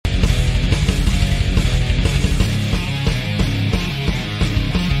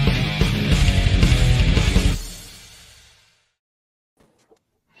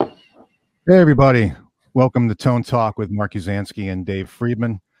Hey, everybody. Welcome to Tone Talk with Mark Uzansky and Dave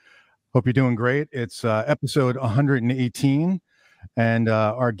Friedman. Hope you're doing great. It's episode 118. And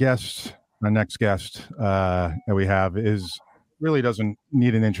our next guest that we have really doesn't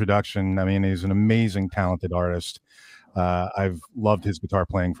need an introduction. I mean, he's an amazing, talented artist. I've loved his guitar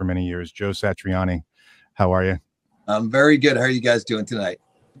playing for many years. Joe Satriani, how are you? I'm very good. How are you guys doing tonight?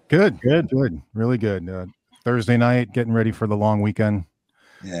 Good. Really good. Thursday night, getting ready for the long weekend.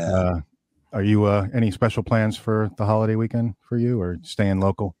 Yeah. Are you any special plans for the holiday weekend for you, or staying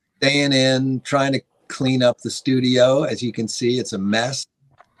local? Staying in, trying to clean up the studio. As you can see, it's a mess.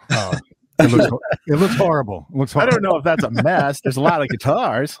 Oh, it looks horrible. I don't know if that's a mess. There's a lot of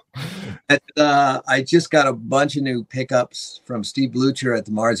guitars. I just got a bunch of new pickups from Steve Blucher at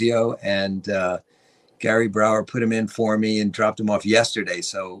the Marzio, and Gary Brower put them in for me and dropped them off yesterday.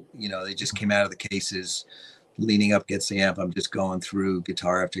 So, they just came out of the cases. Leaning up gets the amp. I'm just going through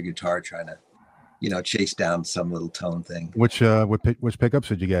guitar after guitar, trying to, chase down some little tone thing. Which pickups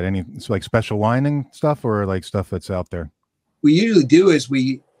did you get? Any like special lining stuff, or like stuff that's out there? We usually do is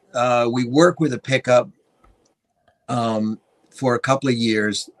we work with a pickup for a couple of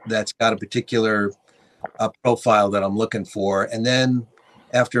years that's got a particular profile that I'm looking for, and then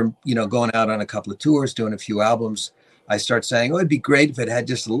after going out on a couple of tours, doing a few albums, I start saying, it'd be great if it had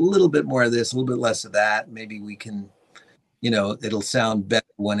just a little bit more of this, a little bit less of that. Maybe we can, it'll sound better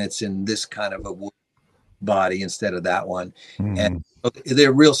when it's in this kind of a wood body instead of that one. Mm-hmm. And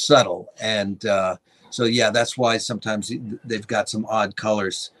they're real subtle. And so, yeah, that's why sometimes they've got some odd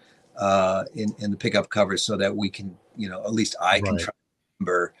colors in the pickup covers, so that we can, at least I can try to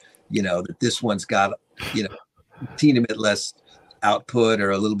remember, that this one's got, a teeny bit less output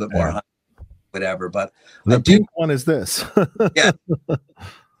or a little bit more high. Whatever, but the pink one is this. Yeah.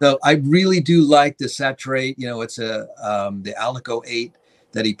 So I really do like the Saturate. It's the Alico 8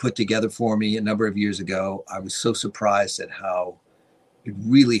 that he put together for me a number of years ago. I was so surprised at how it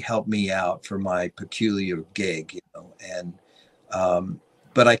really helped me out for my peculiar gig, and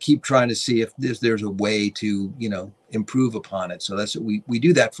but I keep trying to see if there's a way to, improve upon it. So that's what we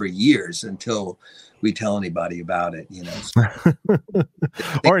do that for years until we tell anybody about it,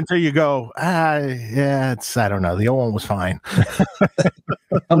 or until you go, yeah, I don't know. The old one was fine.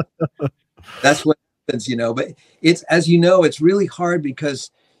 That's what happens, but it's, as it's really hard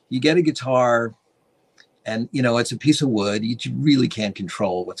because you get a guitar and, it's a piece of wood. You really can't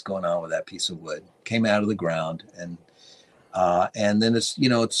control what's going on with that piece of wood. Came out of the ground, and then it's,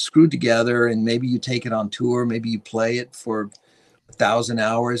 it's screwed together, and maybe you take it on tour. Maybe you play it for 1,000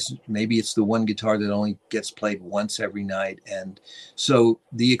 hours. Maybe it's the one guitar that only gets played once every night. And so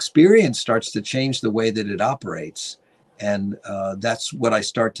the experience starts to change the way that it operates. And that's what I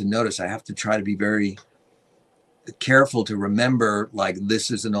start to notice. I have to try to be very careful to remember, like,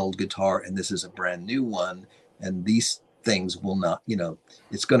 this is an old guitar and this is a brand new one. And these things will not,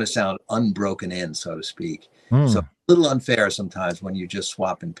 it's going to sound unbroken in, so to speak. So a little unfair sometimes when you just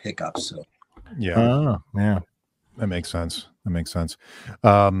swap in pickups. So yeah. That makes sense.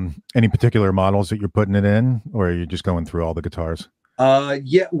 Any particular models that you're putting it in, or are you just going through all the guitars?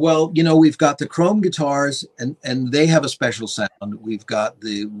 Yeah, well, we've got the chrome guitars, and they have a special sound. We've got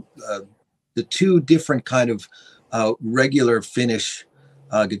the two different kind of regular finish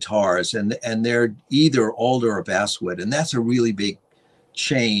guitars, and they're either alder or basswood, and that's a really big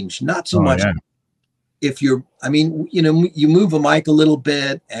change. Not so much. Yeah. If you move a mic a little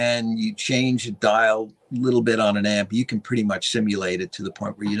bit and you change a dial a little bit on an amp, you can pretty much simulate it to the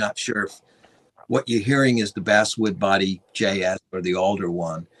point where you're not sure if what you're hearing is the basswood body JS or the alder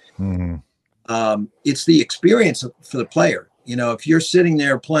one. Mm-hmm. It's the experience for the player. If you're sitting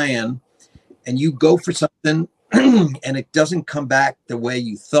there playing and you go for something and it doesn't come back the way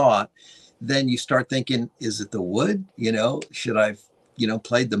you thought, then you start thinking, is it the wood? Should I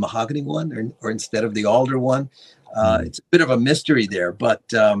played the mahogany one or instead of the alder one? It's a bit of a mystery there, but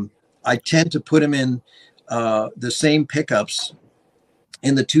I tend to put them in the same pickups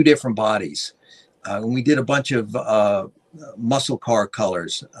in the two different bodies. And we did a bunch of muscle car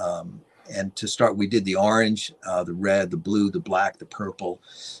colors. And to start, we did the orange, the red, the blue, the black, the purple,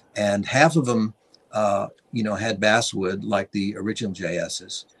 and half of them, had basswood like the original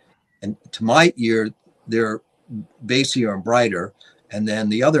JS's. And to my ear, they're bassier and brighter. And then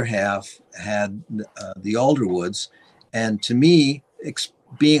the other half had the alderwoods. And to me,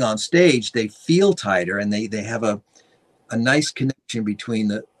 being on stage, they feel tighter, and they have a nice connection between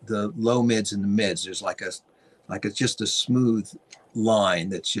the low mids and the mids. There's like it's just a smooth line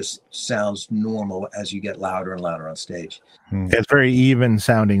that just sounds normal as you get louder and louder on stage. It's very even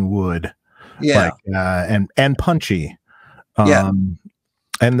sounding wood. Yeah. And punchy. Yeah.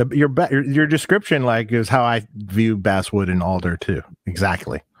 And your description like is how I view basswood and alder too.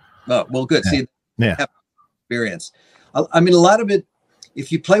 Exactly. Oh, well, good. Yeah. See, Yeah. Experience. I mean, a lot of it,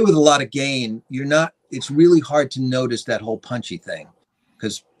 if you play with a lot of gain, it's really hard to notice that whole punchy thing,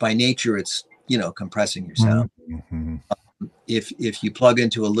 because by nature it's, compressing your sound. Mm-hmm. If you plug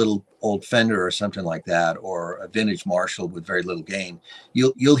into a little old Fender or something like that, or a vintage Marshall with very little gain,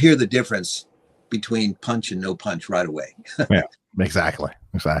 you'll hear the difference between punch and no punch right away. Yeah, exactly.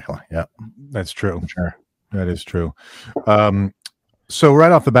 Yeah, That's true. Sure. That is true. So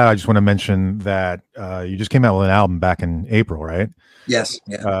right off the bat, I just want to mention that you just came out with an album back in April, right? Yes.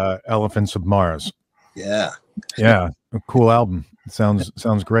 Yeah. Elephants of Mars. Yeah. Yeah. A cool album. Sounds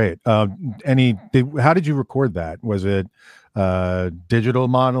great. How did you record that? Was it digital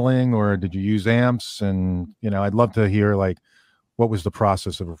modeling, or did you use amps? And I'd love to hear what was the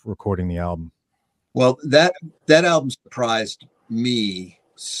process of recording the album. Well, that album surprised me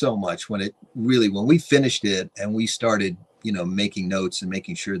so much when we finished it and we started, making notes and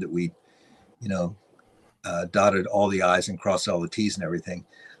making sure that we, dotted all the I's and crossed all the T's and everything.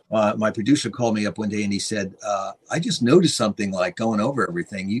 My producer called me up one day and he said, I just noticed something like going over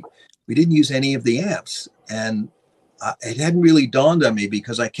everything. We didn't use any of the amps. And it hadn't really dawned on me,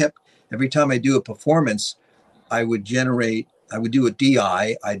 because every time I do a performance, I would do a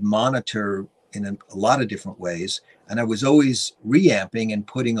DI, I'd monitor in a lot of different ways. And I was always reamping and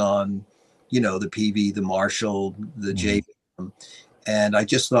putting on, the PV, the Marshall, the JVM. And I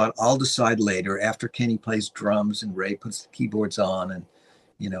just thought, I'll decide later, after Kenny plays drums and Ray puts the keyboards on and,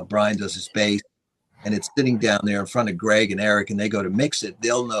 Brian does his bass, and it's sitting down there in front of Greg and Eric, and they go to mix it,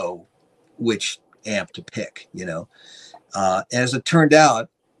 they'll know which amp to pick, As it turned out,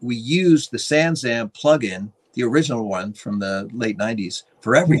 we used the SansAmp plugin, the original one from the late 90s,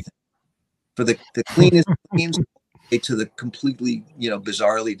 for everything. For the cleanest cleans to the completely,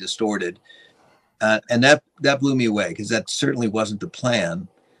 bizarrely distorted. And that blew me away, because that certainly wasn't the plan.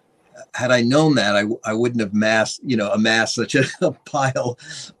 Had I known that, I wouldn't have amassed such a pile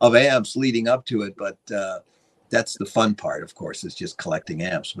of amps leading up to it. But that's the fun part, of course, is just collecting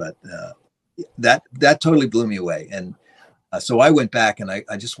amps. But that totally blew me away. And so I went back and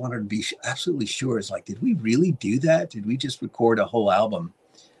I just wanted to be absolutely sure. It's like, did we really do that? Did we just record a whole album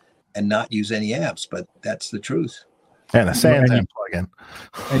and not use any amps? But that's the truth. And a SansAmp plugin.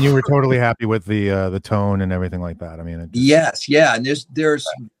 And you were totally happy with the tone and everything like that. I mean, yes, yeah. And there's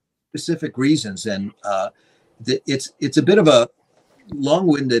specific reasons, and it's a bit of a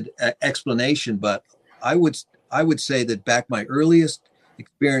long-winded explanation, but I would say that back my earliest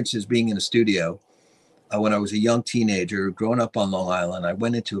experiences being in a studio, when I was a young teenager growing up on Long Island, I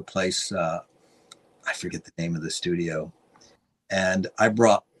went into a place, I forget the name of the studio, and I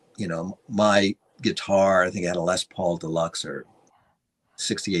brought my guitar. I think I had a Les Paul Deluxe or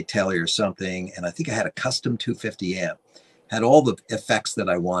 68 Taylor or something, and I think I had a custom 250 amp. Had all the effects that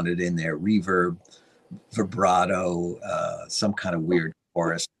I wanted in there: reverb, vibrato, some kind of weird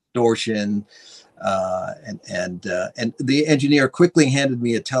chorus, distortion, and the engineer quickly handed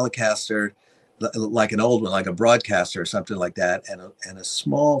me a Telecaster, like an old one, like a Broadcaster or something like that, and a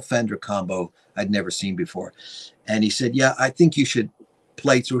small Fender combo I'd never seen before. And he said, "Yeah, I think you should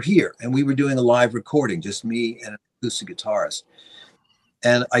play through here." And we were doing a live recording, just me and an acoustic guitarist.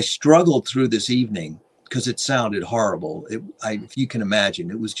 And I struggled through this evening because it sounded horrible. If you can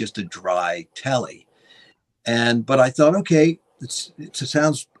imagine, it was just a dry telly. But I thought, okay, it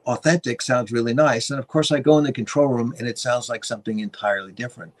sounds authentic, sounds really nice. And of course I go in the control room and it sounds like something entirely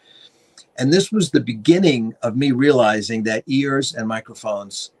different. And this was the beginning of me realizing that ears and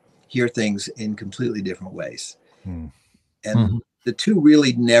microphones hear things in completely different ways. And the two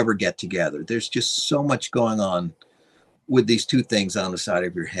really never get together. There's just so much going on with these two things on the side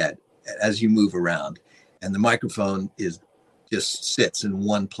of your head as you move around. And the microphone just sits in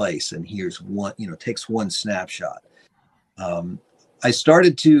one place and hears one, takes one snapshot. I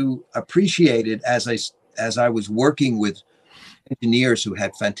started to appreciate it as I was working with engineers who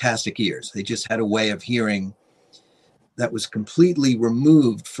had fantastic ears. They just had a way of hearing that was completely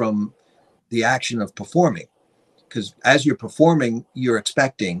removed from the action of performing. Because as you're performing, you're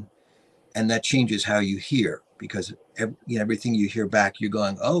expecting, and that changes how you hear, because everything you hear back, you're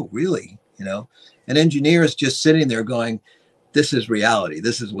going, oh, really? An engineer is just sitting there going, this is reality.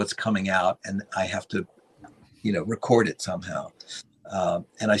 This is what's coming out, and I have to, record it somehow.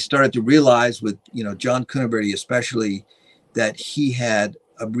 And I started to realize with, John Cuniberti especially, that he had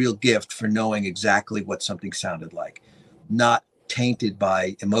a real gift for knowing exactly what something sounded like, not tainted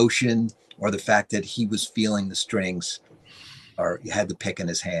by emotion or the fact that he was feeling the strings or he had the pick in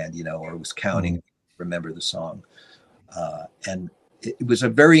his hand, or was counting, remember the song. And it was a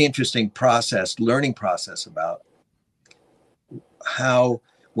very interesting process, learning process about how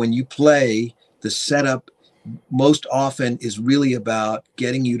when you play, the setup most often is really about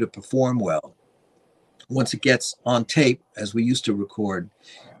getting you to perform well. Once it gets on tape, as we used to record,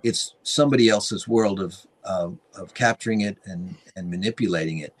 it's somebody else's world of capturing it and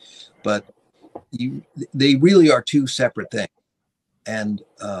manipulating it. But they really are two separate things. And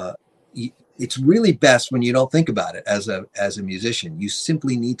it's really best when you don't think about it as a musician. You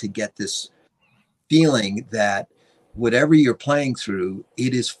simply need to get this feeling that whatever you're playing through,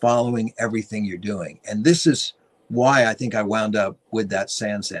 it is following everything you're doing. And this is why I think I wound up with that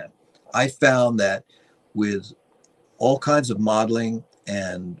SansAmp. I found that with all kinds of modeling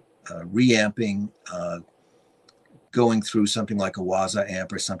and reamping, going through something like a Waza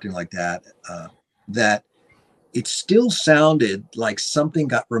amp or something like that, that it still sounded like something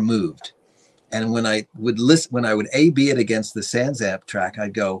got removed. And when I would listen, when I would A/B it against the SansAmp track,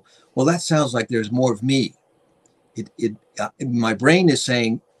 I'd go, well, that sounds like there's more of me. My brain is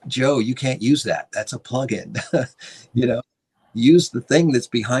saying, Joe, you can't use that. That's a plugin. Use the thing that's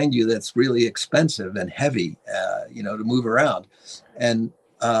behind you that's really expensive and heavy, to move around. And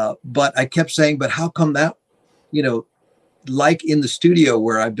but I kept saying, but how come that, like in the studio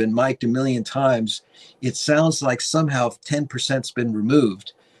where I've been mic'd a million times, it sounds like somehow 10%'s been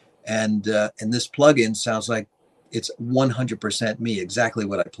removed. And this plugin sounds like it's 100% me, exactly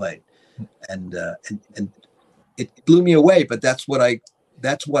what I played. And it blew me away, but that's what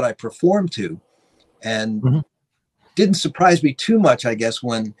I performed to. And didn't surprise me too much, I guess,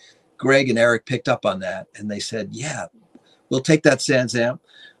 when Greg and Eric picked up on that and they said, yeah, we'll take that SansAmp.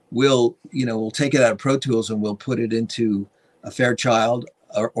 We'll take it out of Pro Tools and we'll put it into a Fairchild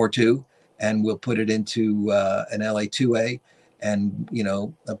or two, and we'll put it into an LA2A and,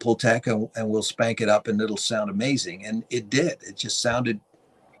 a Pultec, and we'll spank it up and it'll sound amazing. And it did. It just sounded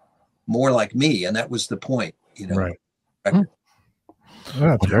more like me. And that was the point, Right.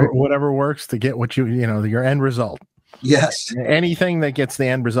 Whatever works to get what your end result. Yes. Anything that gets the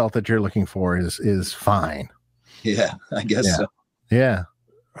end result that you're looking for is fine. Yeah, I guess so. Yeah.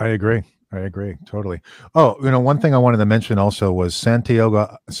 I agree totally. Oh, one thing I wanted to mention also was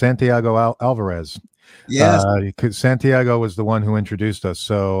Santiago Alvarez. Yes, because Santiago was the one who introduced us,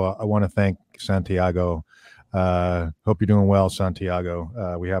 so I want to thank Santiago. Hope you're doing well,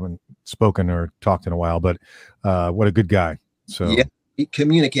 Santiago. We haven't spoken or talked in a while, but what a good guy. So yeah, we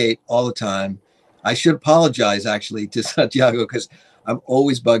communicate all the time. I should apologize actually to Santiago because I'm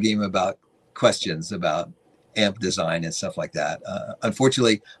always bugging him about questions about amp design and stuff like that.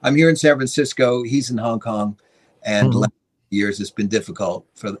 Unfortunately, I'm here in San Francisco. He's in Hong Kong, and last years it's been difficult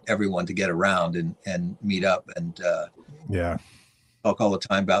for everyone to get around and meet up and talk all the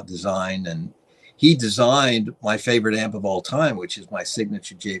time about design. And he designed my favorite amp of all time, which is my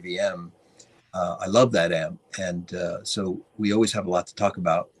signature JVM. I love that amp, and so we always have a lot to talk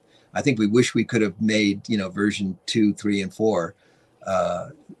about. I think we wish we could have made version 2, 3, and 4.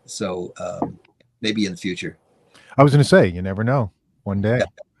 So maybe in the future. I was going to say, you never know. One day.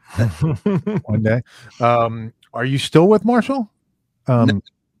 Yeah. One day. Are you still with Marshall? No.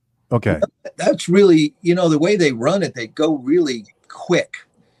 Okay. That's really, the way they run it, they go really quick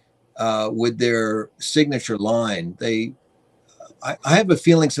with their signature line. I have a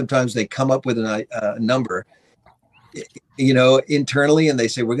feeling sometimes they come up with a number, internally, and they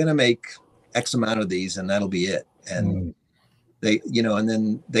say, we're going to make X amount of these and that'll be it. And they, and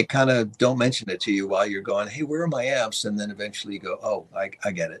then they kind of don't mention it to you while you're going, hey, where are my amps? And then eventually you go, oh,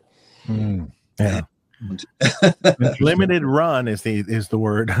 I get it. Yeah. Limited run is the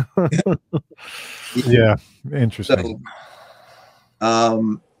word. Yeah. Interesting.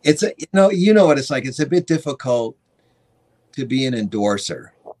 So, it's what it's like. It's a bit difficult to be an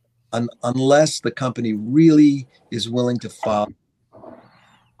endorser unless the company really is willing to follow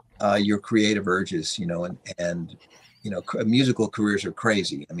your creative urges, and musical careers are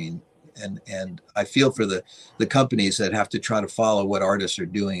crazy. I mean, and I feel for the companies that have to try to follow what artists are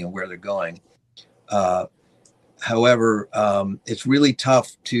doing and where they're going. However, it's really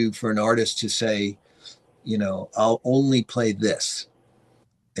tough for an artist to say, I'll only play this.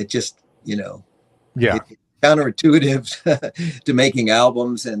 It just, it's counterintuitive to making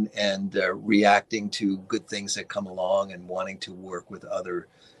albums and reacting to good things that come along and wanting to work with other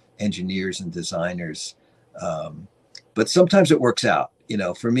engineers and designers. But sometimes it works out.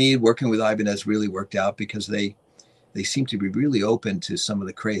 For me, working with Ibanez really worked out because they seem to be really open to some of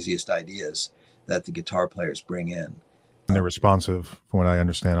the craziest ideas that the guitar players bring in. And they're responsive, from what I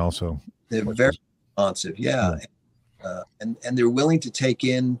understand also. They're very responsive, yeah. And they're willing to take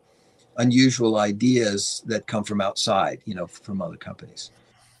in unusual ideas that come from outside, from other companies.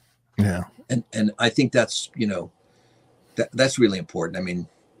 Yeah. And I think that's, that's really important. I mean,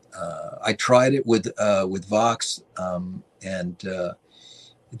 I tried it with Vox, and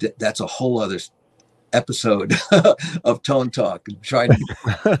that's a whole other episode of Tone Talk. Trying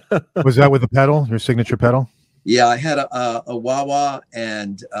to Was that with the pedal, your signature pedal? Yeah, I had a wah-wah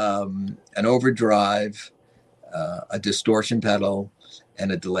and an overdrive, a distortion pedal,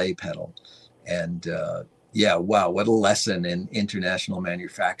 and a delay pedal. And yeah, wow, what a lesson in international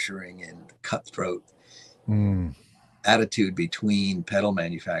manufacturing and cutthroat attitude between pedal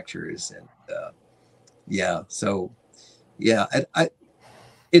manufacturers. And yeah, so yeah,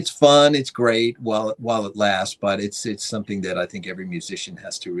 it's fun, it's great while it lasts, but it's something that I think every musician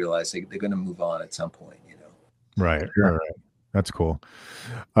has to realize they're going to move on at some point. Right. Right. That's cool.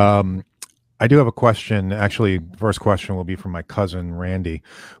 I do have a question. Actually, first question will be from my cousin Randy,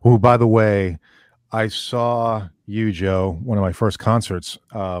 who, by the way, I saw you, Joe, one of my first concerts.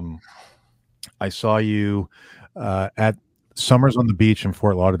 I saw you at Summers on the Beach in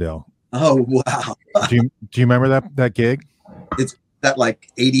Fort Lauderdale. Oh, wow. Do you remember that gig? It's that like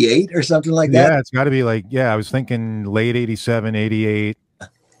 88 or something like that? Yeah, it's got to be like, I was thinking late 87, 88.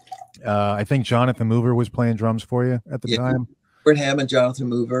 I think Jonathan Mover was playing drums for you at the time. Bert Hammond, Jonathan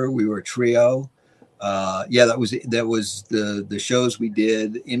Mover. We were a trio. Yeah, that was the shows we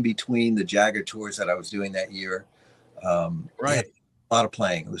did in between the Jagger tours that I was doing that year. Right. A lot of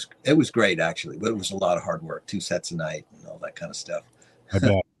playing. It was great actually, but it was a lot of hard work. 2 sets a night and all that kind of stuff. I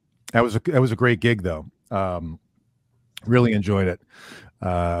bet. That was a great gig though. Really enjoyed it.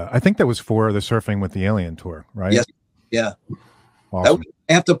 I think that was for the Surfing with the Alien tour, right? Yes. Yeah. Awesome.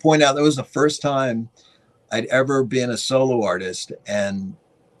 I have to point out that was the first time I'd ever been a solo artist and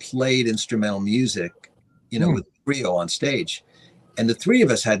played instrumental music, with a trio on stage. And the three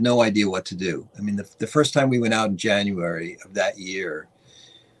of us had no idea what to do. I mean, the first time we went out in January of that year,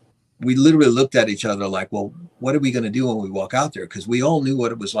 we literally looked at each other like, well, what are we going to do when we walk out there? Because we all knew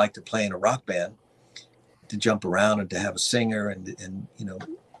what it was like to play in a rock band, to jump around and to have a singer and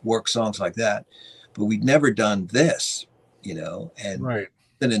work songs like that. But we'd never done this, and right.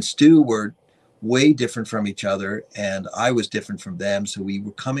 And Stu were way different from each other, and I was different from them. So we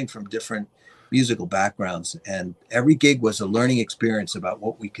were coming from different musical backgrounds, and every gig was a learning experience about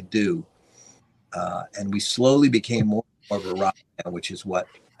what we could do. And we slowly became more of a rock band, which is what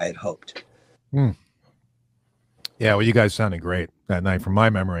I had hoped. Yeah, well, you guys sounded great that night from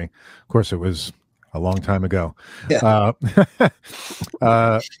my memory. Of course, it was a long time ago. Yeah.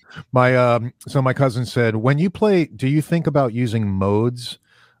 My cousin said, when you play, do you think about using modes?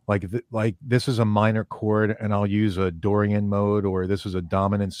 Like this is a minor chord and I'll use a Dorian mode, or this is a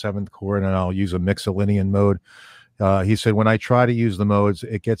dominant 7th chord and I'll use a Mixolydian mode. He said, when I try to use the modes,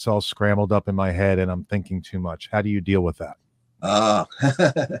 it gets all scrambled up in my head and I'm thinking too much. How do you deal with that?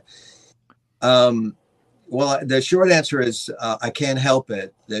 Well, the short answer is I can't help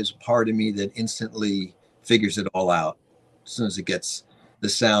it. There's a part of me that instantly figures it all out. As soon as the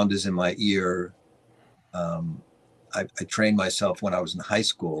sound is in my ear. I trained myself when I was in high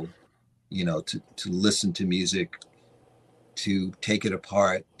school, to listen to music, to take it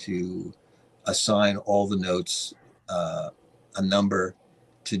apart, to assign all the notes a number,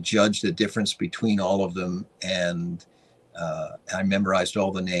 to judge the difference between all of them. And I memorized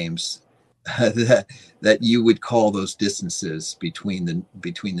all the names that you would call those distances between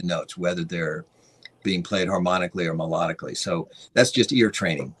the notes, whether they're being played harmonically or melodically. So that's just ear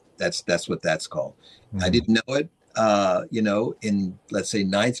training. That's what that's called. I didn't know it, in, let's say,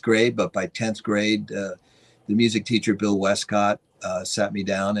 9th grade, but by 10th grade, the music teacher, Bill Westcott, sat me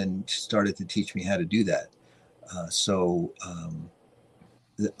down and started to teach me how to do that. So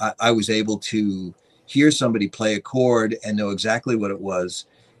I was able to hear somebody play a chord and know exactly what it was.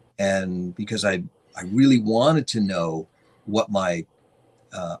 And because I really wanted to know what my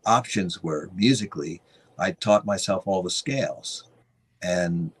options were musically, I taught myself all the scales.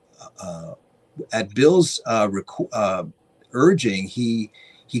 And at Bill's urging, he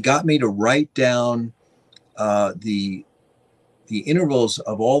got me to write down the intervals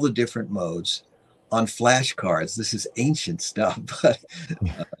of all the different modes on flashcards. This is ancient stuff, but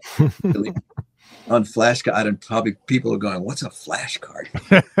really, on flashcard, and probably people are going, "What's a flashcard?"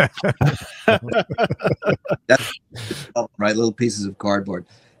 That's right, little pieces of cardboard,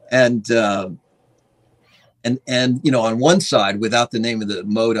 and on one side without the name of the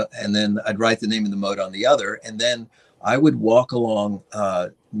mode, and then I'd write the name of the mode on the other, and then I would walk along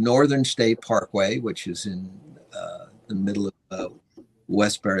Northern State Parkway, which is in the middle of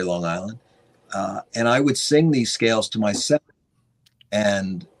Westbury, Long Island, and I would sing these scales to myself,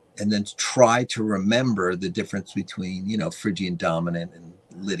 and and then try to remember the difference between, you know, Phrygian dominant and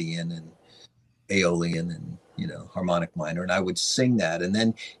Lydian and Aeolian and, you know, harmonic minor. And I would sing that. And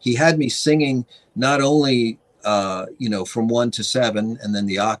then he had me singing not only, you know, from 1 to 7 and then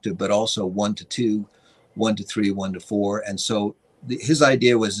the octave, but also 1 to 2, 1 to 3, 1 to 4. And so his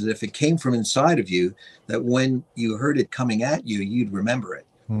idea was that if it came from inside of you, that when you heard it coming at you, you'd remember it.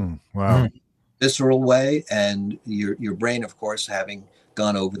 Wow. Visceral way. And your brain, of course, having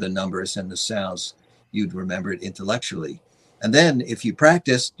gone over the numbers and the sounds, you'd remember it intellectually. And then if you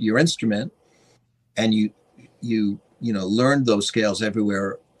practiced your instrument and you know, learned those scales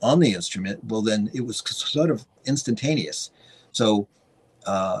everywhere on the instrument, well, then it was sort of instantaneous. So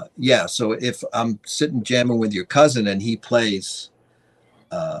yeah, so if I'm sitting jamming with your cousin and he plays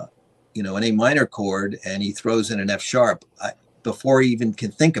you know, an A minor chord and he throws in an F sharp, before he even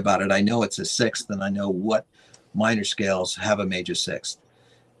can think about it, I know it's a sixth, and I know what minor scales have a major sixth.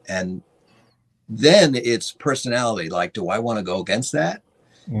 And then it's personality. Like, do I want to go against that?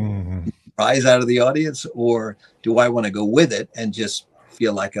 Rise out of the audience, or do I want to go with it and just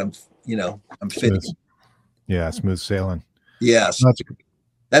feel like I'm, you know, I'm fitting? Yeah, smooth sailing. Yes. Yeah, so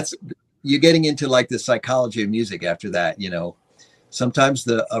that's you're getting into like the psychology of music after that, you know. Sometimes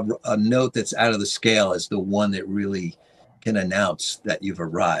a note that's out of the scale is the one that really can announce that you've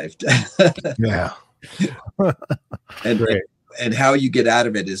arrived. Yeah. and how you get out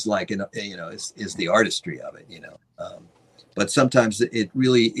of it is like, you know, is the artistry of it, you know. But sometimes it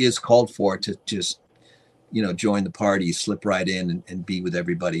really is called for to just, you know, join the party, slip right in and be with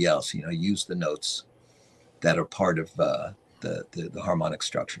everybody else, you know, use the notes that are part of the harmonic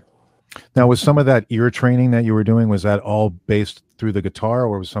structure. Now, was some of that ear training that you were doing, was that all based through the guitar,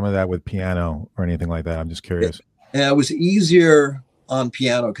 or was some of that with piano or anything like that? I'm just curious. It was easier on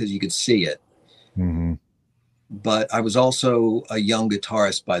piano because you could see it. But I was also a young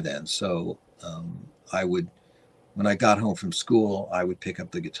guitarist by then. So I would, when I got home from school, I would pick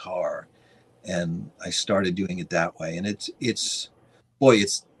up the guitar and I started doing it that way. And it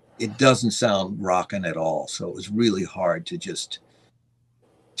doesn't sound rockin' at all. So it was really hard to just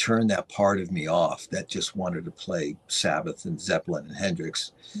turn that part of me off that just wanted to play Sabbath and Zeppelin and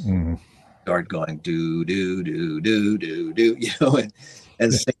Hendrix. Start going do do do do do do, you know,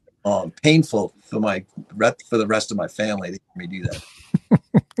 and sing along. Painful for the rest of my family to hear me do that.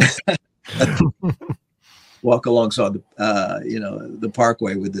 Walk alongside the you know, the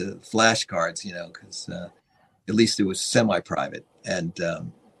parkway with the flashcards, you know, because at least it was semi-private. And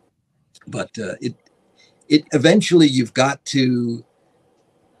but it eventually you've got to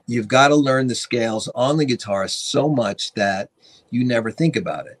learn the scales on the guitar so much that you never think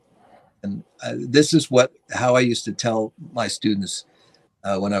about it. And this is how I used to tell my students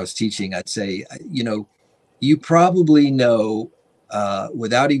when I was teaching. I'd say, you know, you probably know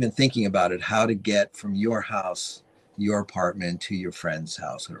without even thinking about it how to get from your house, your apartment, to your friend's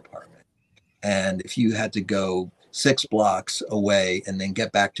house or apartment. And if you had to go 6 blocks away and then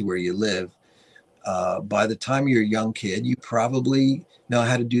get back to where you live, by the time you're a young kid, you probably know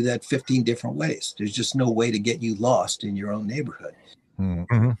how to do that 15 different ways. There's just no way to get you lost in your own neighborhood.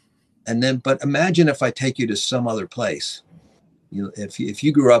 And then, but imagine if I take you to some other place. You know, if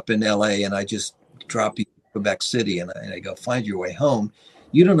you grew up in LA and I just drop you to Quebec City and I go find your way home,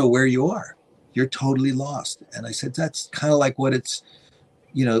 you don't know where you are. You're totally lost. And I said, that's kind of like what it's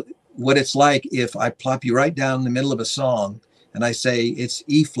like if I plop you right down in the middle of a song and I say it's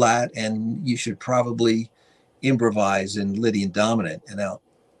E flat and you should probably improvise in Lydian dominant. And now,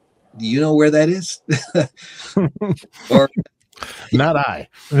 do you know where that is? Or not I.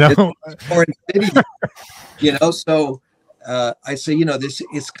 No. Or in city, you know. So I say, you know,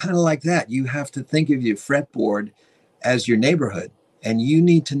 it's kind of like that. You have to think of your fretboard as your neighborhood, and you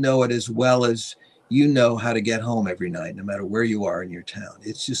need to know it as well as you know how to get home every night, no matter where you are in your town.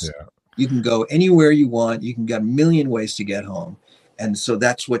 It's just you can go anywhere you want. You can get a million ways to get home. And so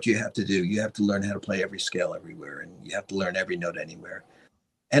that's what you have to do. You have to learn how to play every scale everywhere, and you have to learn every note anywhere.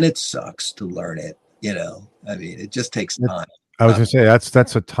 And it sucks to learn it, you know. I mean, it just takes time. I was going to say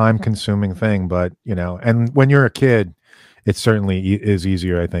that's a time-consuming thing, but you know, and when you're a kid, it certainly is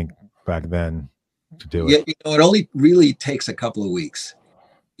easier, I think, back then to do it. Yeah, you know, it only really takes a couple of weeks,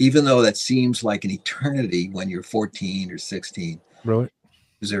 even though that seems like an eternity when you're 14 or 16. Really?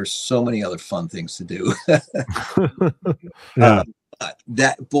 Because there's so many other fun things to do. Yeah.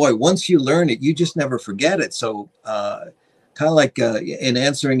 That boy, once you learn it, you just never forget it. So kind of like in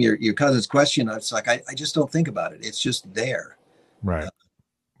answering your cousin's question, it's like I just don't think about it. It's just there. Right.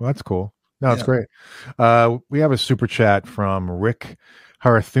 Well, that's cool. No, it's great. We have a super chat from Rick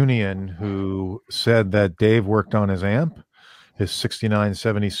Harathunian, who said that Dave worked on his amp his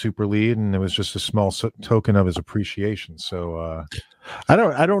 6970 Super Lead, and it was just a small token of his appreciation. So I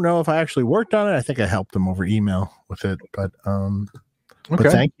don't know if I actually worked on it. I think I helped him over email with it, but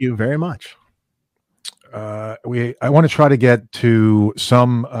thank you very much. I want to try to get to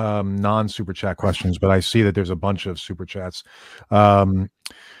some non-super chat questions, but I see that there's a bunch of super chats.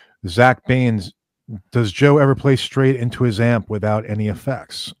 Zach Baines, does Joe ever play straight into his amp without any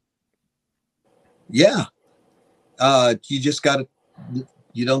effects? Yeah. You just got to,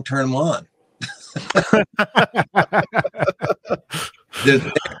 you don't turn them on.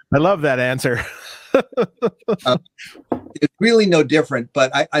 I love that answer. It's really no different,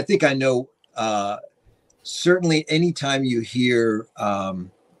 but I think I know, certainly anytime you hear a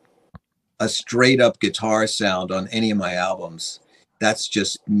straight up guitar sound on any of my albums, that's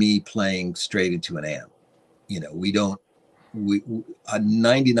just me playing straight into an amp. You know, we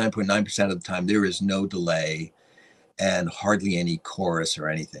 99.9% of the time, there is no delay and hardly any chorus or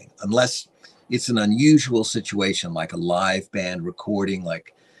anything, unless it's an unusual situation, like a live band recording.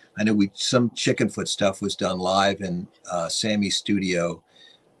 Like I know some Chickenfoot stuff was done live in Sammy's studio,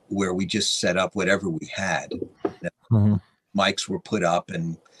 where we just set up whatever we had. Mm-hmm. Mics were put up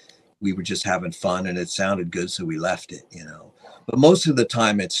and we were just having fun and it sounded good, so we left it, you know. But most of the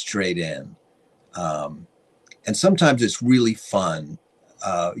time it's straight in. And sometimes it's really fun.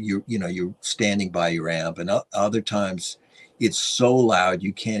 You're standing by your amp, and other times it's so loud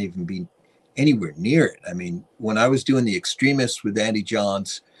you can't even be anywhere near it. I mean, when I was doing the Extremists with Andy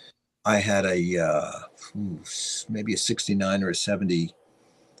Johns, I had maybe a 69 or a 70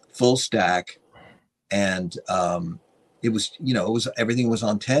 full stack, and it was everything was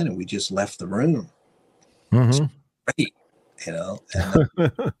on 10, and we just left the room. Mm-hmm. Great, you know. And,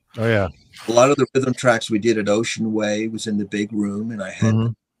 oh yeah, a lot of the rhythm tracks we did at Ocean Way was in the big room, and I had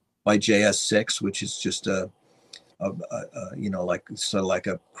my JS6, which is just like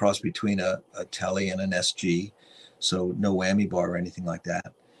a cross between a Tele and an SG, so no whammy bar or anything like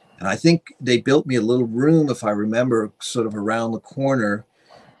that. And I think they built me a little room, if I remember, sort of around the corner,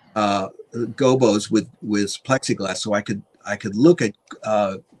 gobos with plexiglass, so I could look at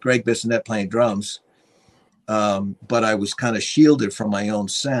Greg Bissonette playing drums, but I was kind of shielded from my own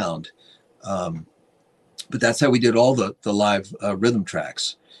sound. But that's how we did all the live rhythm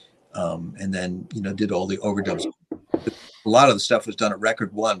tracks, and then did all the overdubs. A lot of the stuff was done at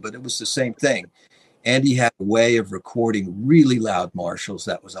Record One, but it was the same thing. Andy had a way of recording really loud Marshalls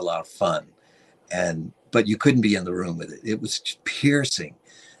that was a lot of fun, but you couldn't be in the room with it. It was piercing.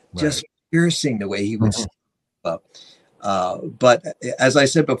 Right. Just piercing the way he would step up. But as I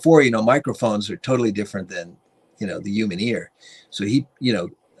said before, microphones are totally different than, the human ear. So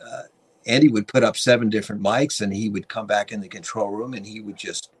Andy would put up 7 different mics, and he would come back in the control room and he would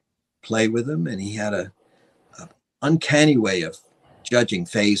just play with them. And he had a uncanny way of judging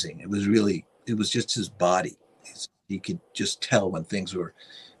phasing. It was just his body. He could just tell when things were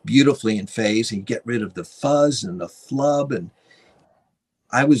beautifully in phase. He'd get rid of the fuzz and the flub, and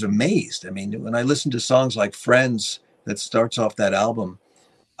I was amazed. I mean, when I listened to songs like Friends that starts off that album,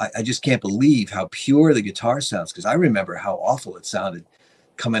 I just can't believe how pure the guitar sounds, because I remember how awful it sounded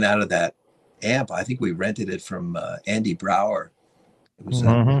coming out of that amp. I think we rented it from Andy Brower. It was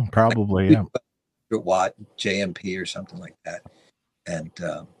probably, like, Watt JMP or something like that. And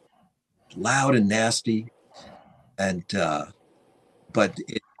loud and nasty. And but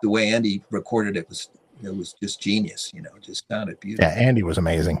the way Andy recorded it was just genius, it just sounded beautiful. Yeah, Andy was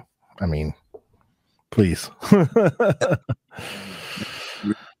amazing. I mean, please.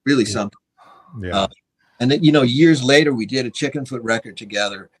 Really something. Yeah. And then, years later, we did a Chickenfoot record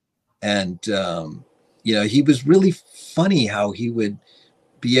together. And, he was really funny how he would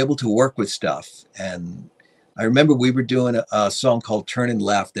be able to work with stuff. And I remember we were doing a song called Turning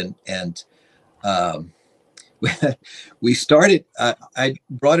Left, and we started, I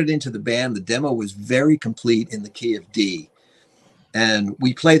brought it into the band. The demo was very complete in the key of D. And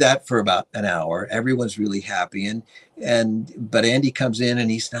we play that for about an hour. Everyone's really happy. But Andy comes in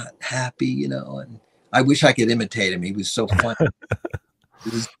and he's not happy, and I wish I could imitate him. He was so funny.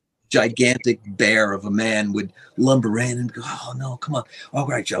 This gigantic bear of a man would lumber in and go, "Oh no, come on. All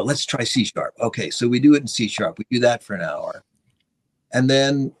right, Joe, let's try C sharp." Okay. So we do it in C sharp. We do that for an hour. And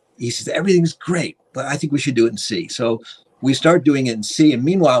then he says, "Everything's great, but I think we should do it in C." So we start doing it in C. And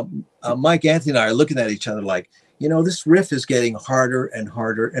meanwhile, Mike Anthony and I are looking at each other like, this riff is getting harder and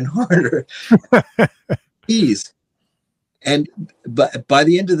harder and harder. But by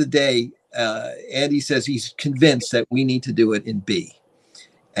the end of the day, Andy says he's convinced that we need to do it in B.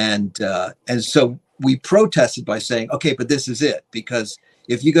 And so we protested by saying, okay, but this is it, because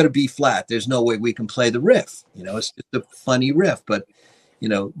if you go to B flat, there's no way we can play the riff. You know, it's just a funny riff, but you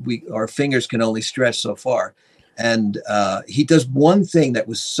know, our fingers can only stretch so far. And he does one thing that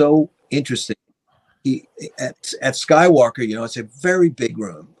was so interesting. He at Skywalker, you know, it's a very big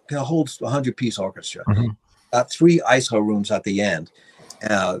room. It holds a 100-piece orchestra. Got 3 ISO rooms at the end.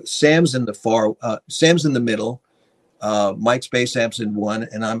 Sam's in the middle. Mike's bass amp's in one,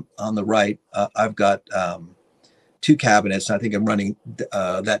 and I'm on the right. I've got 2 cabinets. I think I'm running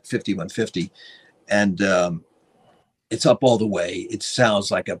that 5150, and it's up all the way. It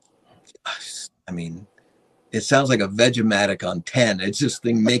sounds like it sounds like a Vegematic on 10. It's just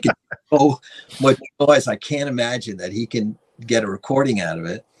thing making so much noise. I can't imagine that he can get a recording out of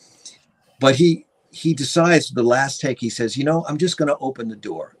it. But he decides the last take, he says, you know, I'm just going to open the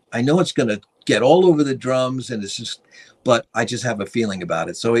door. I know it's going to get all over the drums and but I just have a feeling about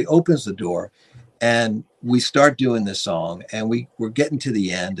it. So he opens the door and we start doing this song, and we're getting to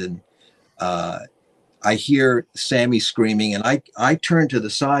the end, and I hear Sammy screaming, and I turn to the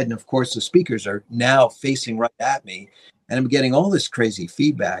side, and of course the speakers are now facing right at me, and I'm getting all this crazy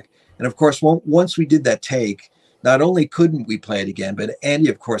feedback. And of course, once we did that take, not only couldn't we play it again, but Andy,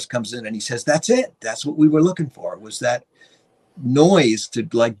 of course, comes in and he says, that's it. That's what we were looking for, was that noise to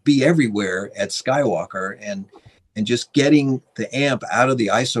like be everywhere at Skywalker, and just getting the amp out of the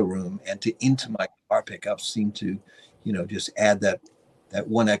ISO room and into my guitar pickups seemed to, you know, just add that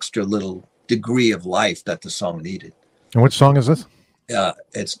one extra little degree of life that the song needed. And which song is this?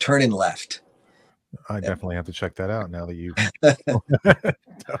 It's Turning Left. I definitely have to check that out now that you.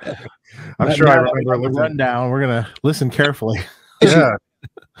 I'm sure I remember the rundown. We're gonna listen carefully. Yeah,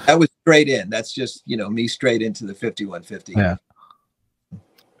 that was straight in. That's just, you know, me straight into the 5150. Yeah,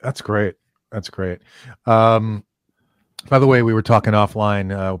 that's great. That's great. By the way, we were talking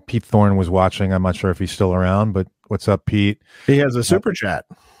offline. Pete Thorne was watching. I'm not sure if he's still around, but what's up, Pete? He has a super chat.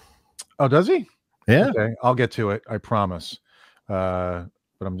 Oh, does he? Yeah. Okay, I'll get to it. I promise.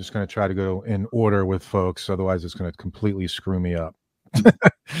 But I'm just going to try to go in order with folks. Otherwise, it's going to completely screw me up.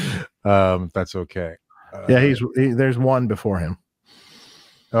 That's okay. Yeah, there's one before him.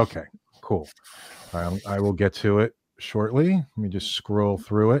 Okay, cool. I will get to it shortly. Let me just scroll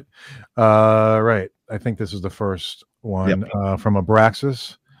through it. Right. I think this is the first one. Yep. From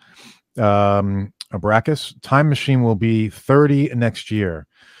Abraxas. Abracus. Time Machine will be 30 next year.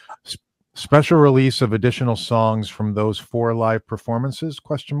 Special release of additional songs from those 4 live performances? ?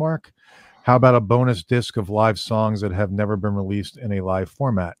 How about a bonus disc of live songs that have never been released in a live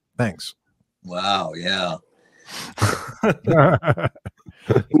format? Thanks. Wow. Yeah.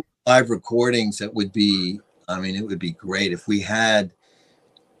 Live recordings. It would be great if we had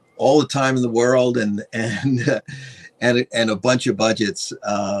all the time in the world and a bunch of budgets,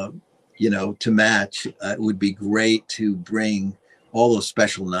 you know, to match. It would be great to bring all those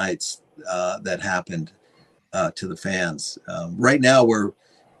special nights that happened to the fans. Right now we're,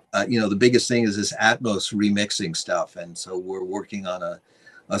 you know, the biggest thing is this Atmos remixing stuff. And so we're working on a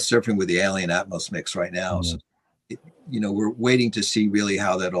Surfing with the Alien Atmos mix right now. Mm-hmm. So, you know, we're waiting to see really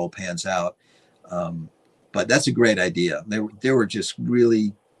how that all pans out. But that's a great idea. There were just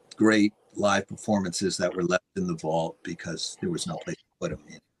really great live performances that were left in the vault because there was no place to put them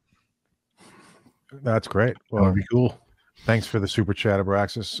in. That's great. Well, that'd be cool. Thanks for the super chat,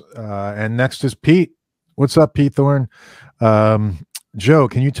 Abraxas. And next is Pete. What's up, Pete Thorne? Joe,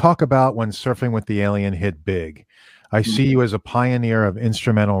 can you talk about when Surfing with the Alien hit big? I see you as a pioneer of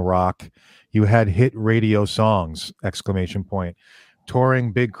instrumental rock. You had hit radio songs, !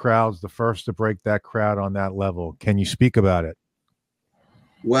 Touring big crowds, the first to break that crowd on that level. Can you speak about it?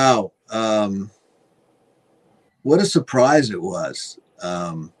 Wow. What a surprise it was.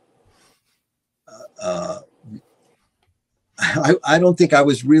 I don't think I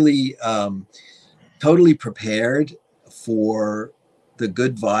was really totally prepared for the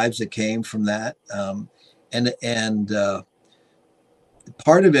good vibes that came from that. And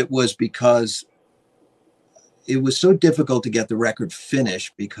part of it was because it was so difficult to get the record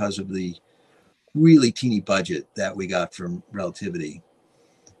finished because of the really teeny budget that we got from Relativity.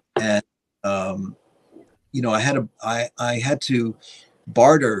 And, you know, I had to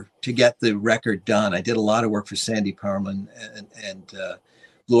barter to get the record done. I did a lot of work for Sandy Perlman and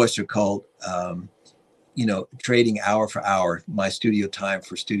Blue Oyster Cult, you know, trading hour for hour, my studio time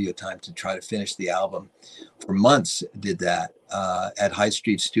for studio time to try to finish the album. For months, did that at High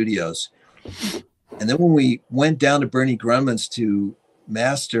Street Studios. And then when we went down to Bernie Grunman's to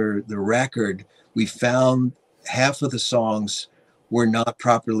master the record, we found half of the songs were not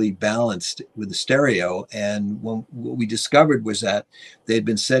properly balanced with the stereo. And what we discovered was that they had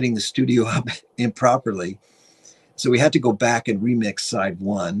been setting the studio up improperly. So we had to go back and remix side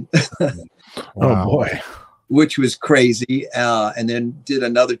one. Wow. Oh boy. Which was crazy. And then did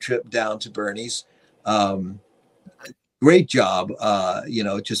another trip down to Bernie's. Great job,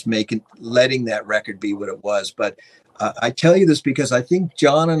 just letting that record be what it was. But I tell you this because I think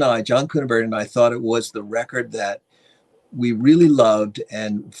John Kunenberg and I thought it was the record that we really loved,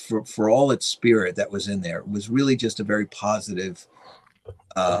 and for all its spirit that was in there, it was really just a very positive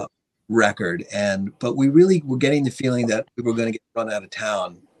record. But we really were getting the feeling that we were going to get run out of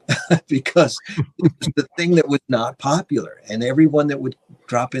town because it was the thing that was not popular, and everyone that would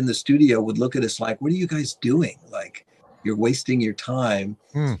drop in the studio would look at us like, "What are you guys doing? Like, you're wasting your time."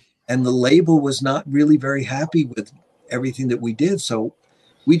 And the label was not really very happy with everything that we did. So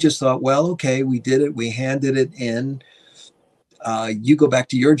we just thought, well, okay, we did it. We handed it in. You go back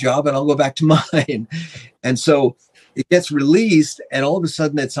to your job and I'll go back to mine. And so it gets released and all of a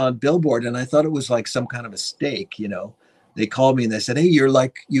sudden it's on Billboard. And I thought it was like some kind of mistake, They called me and they said, "Hey,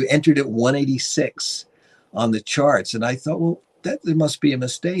 you entered at 186 on the charts." And I thought, well, there must be a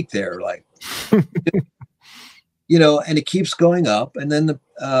mistake there. Like, and it keeps going up. And then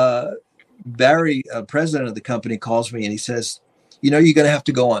Barry, president of the company, calls me and he says, "You're going to have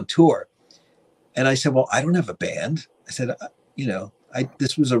to go on tour." And I said, "Well, I don't have a band." I said,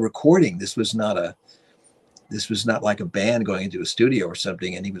 this was a recording. This was not like a band going into a studio or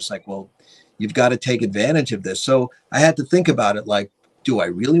something. And he was like, "Well, you've got to take advantage of this." So I had to think about it. Like, do I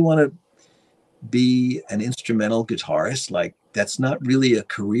really want to be an instrumental guitarist? Like, that's not really a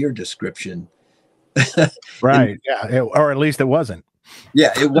career description. Right. Yeah. Or at least it wasn't.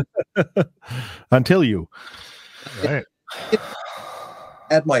 Yeah. It was. Until you. Right.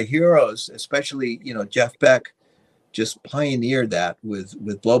 Had my heroes, especially, Jeff Beck just pioneered that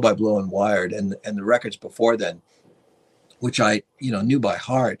with Blow by Blow and Wired and the records before then, which I, knew by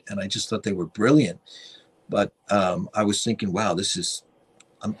heart. And I just thought they were brilliant. But I was thinking, wow,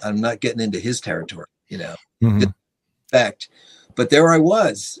 I'm not getting into his territory, Mm-hmm. Fact. But there I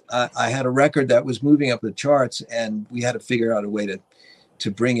was. I had a record that was moving up the charts, and we had to figure out a way to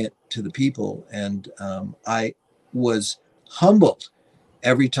bring it to the people. And I was humbled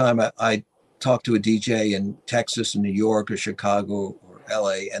every time I talked to a DJ in Texas and New York or Chicago or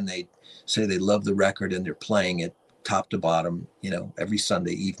LA, and they say they love the record and they're playing it top to bottom, every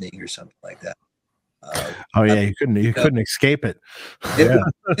Sunday evening or something like that. You couldn't escape it.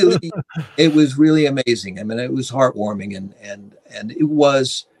 It was really amazing. I mean, it was heartwarming, and it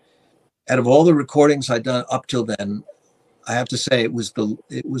was, out of all the recordings I'd done up till then, I have to say it was the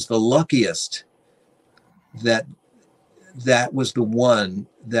luckiest that was the one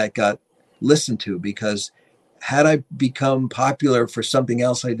that got listened to, because had I become popular for something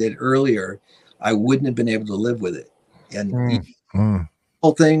else I did earlier, I wouldn't have been able to live with it. And the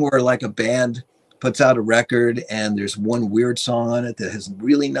whole thing where like a band puts out a record and there's one weird song on it that has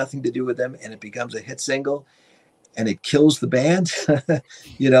really nothing to do with them, and it becomes a hit single and it kills the band.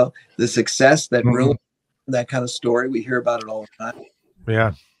 The success that ruined that kind of story. We hear about it all the time.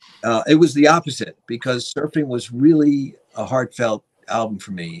 Yeah. It was the opposite, because Surfing was really a heartfelt album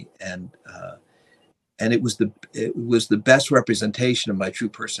for me. And it was the best representation of my true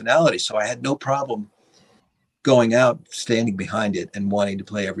personality. So I had no problem going out, standing behind it and wanting to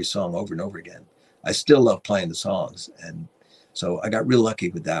play every song over and over again. I still love playing the songs. And so I got real lucky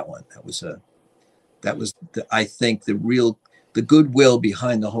with that one. I think the goodwill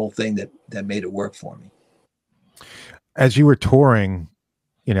behind the whole thing that made it work for me. As you were touring,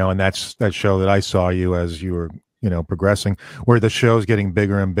 and that's that show that I saw you as you were, progressing, were the shows getting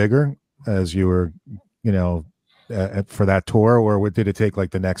bigger and bigger as you were, for that tour, or did it take like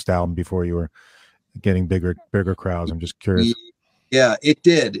the next album before you were getting bigger crowds? I'm just curious. Yeah, it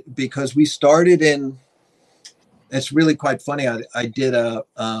did, because we started in, it's really quite funny. I did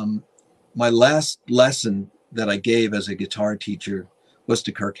my last lesson that I gave as a guitar teacher was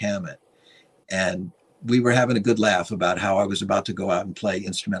to Kirk Hammett. And we were having a good laugh about how I was about to go out and play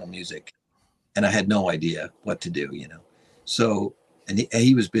instrumental music. And I had no idea what to do, So, and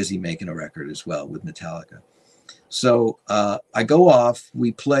he was busy making a record as well with Metallica. So I go off, we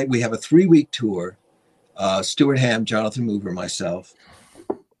have a 3-week tour. Stuart Hamm, Jonathan Mover, myself.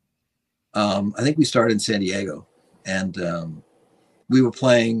 I think we started in San Diego, and we were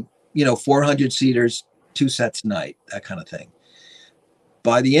playing, 400 seaters, 2 sets a night, that kind of thing.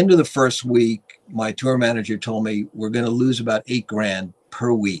 By the end of the first week, my tour manager told me we're going to lose about $8,000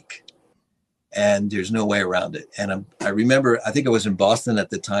 per week, and there's no way around it. And I remember, I think I was in Boston at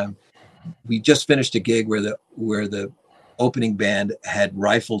the time. We just finished a gig where the opening band had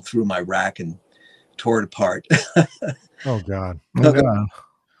rifled through my rack and tore it apart. Oh God.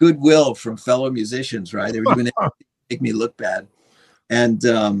 Goodwill from fellow musicians, right? They were doing make me look bad. And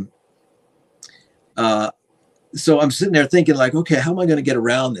so I'm sitting there thinking like, okay, how am I going to get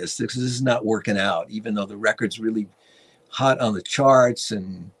around this? Because this is not working out, even though the record's really hot on the charts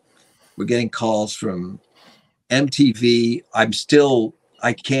and we're getting calls from MTV.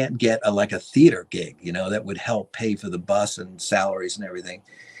 I can't get a theater gig, that would help pay for the bus and salaries and everything.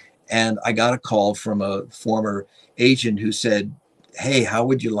 And I got a call from a former agent who said, hey, how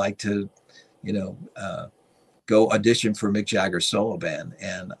would you like to, go audition for Mick Jagger's solo band?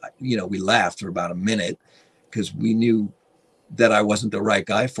 And, we laughed for about a minute because we knew that I wasn't the right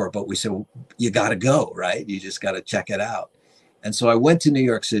guy for it, but we said, well, you got to go, right? You just got to check it out. And so I went to New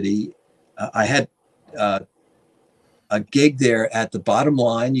York City. I had a gig there at the Bottom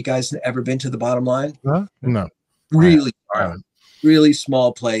Line. You guys ever been to the Bottom Line? No. Really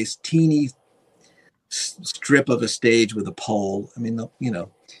small place, teeny strip of a stage with a pole. I mean,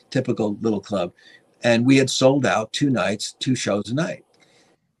 typical little club. And we had sold out 2 nights, 2 shows a night.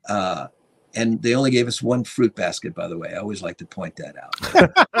 And they only gave us 1 fruit basket, by the way. I always like to point that out.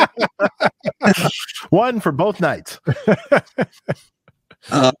 1 for both nights.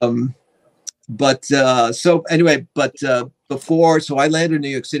 So I landed in New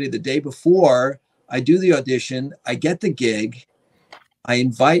York City the day before. I do the audition. I get the gig. I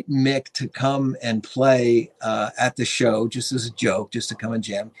invite Mick to come and play at the show, just as a joke, just to come and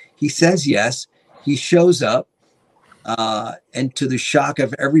jam. He says yes. He shows up. And to the shock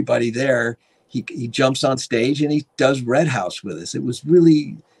of everybody there, he jumps on stage and he does Red House with us. It was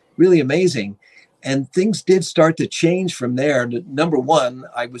really, really amazing. And things did start to change from there. Number one,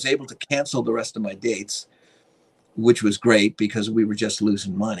 I was able to cancel the rest of my dates, which was great because we were just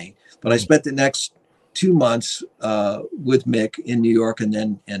losing money. But I spent the next 2 months with Mick in New York and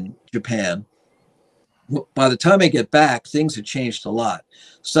then in Japan. By the time I get back, things had changed a lot.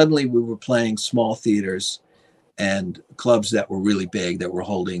 Suddenly we were playing small theaters and clubs that were really big that were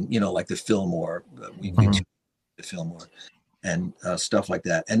holding, like the Fillmore, the Fillmore and stuff like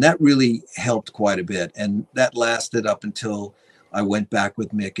that. And that really helped quite a bit. And that lasted up until I went back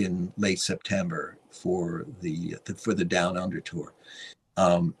with Mick in late September for the Down Under tour.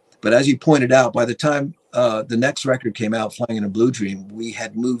 But as you pointed out, by the time the next record came out, Flying in a Blue Dream, we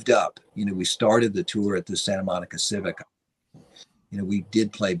had moved up. We started the tour at the Santa Monica Civic. We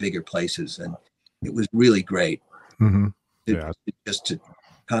did play bigger places, and it was really great. Mm-hmm. Just to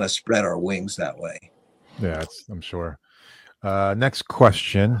kind of spread our wings that way. Yeah, I'm sure. Next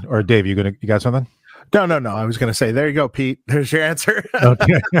question, or Dave, you got something? No. I was going to say, there you go, Pete. There's your answer.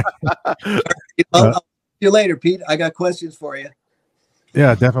 Okay. I'll see you later, Pete. I got questions for you.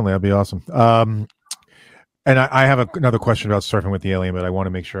 Yeah, definitely. That'd be awesome. And I have another question about Surfing with the Alien, but I want to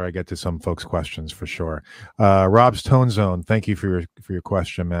make sure I get to some folks' questions for sure. Rob's Tone Zone, thank you for your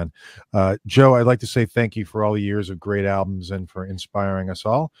question, man. Joe, I'd like to say thank you for all the years of great albums and for inspiring us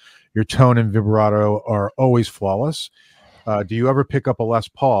all. Your tone and vibrato are always flawless. Do you ever pick up a Les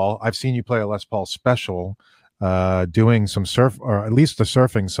Paul? I've seen you play a Les Paul special, doing some surf, or at least the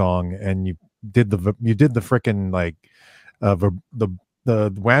surfing song, and you did the freaking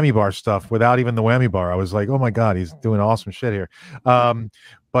the whammy bar stuff without even the whammy bar. I was like, oh my God, he's doing awesome shit here. But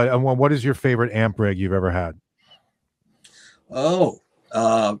what is your favorite amp rig you've ever had?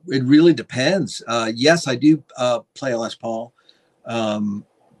 It really depends. Yes, I do play a Les Paul.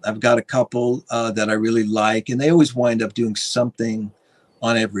 I've got a couple that I really like, and they always wind up doing something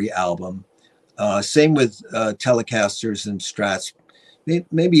on every album. Same with Telecasters and Strats,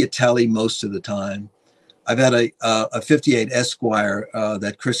 maybe a Tele most of the time. I've had a 58 Esquire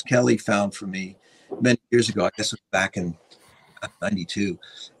that Chris Kelly found for me many years ago. I guess it was back in 92.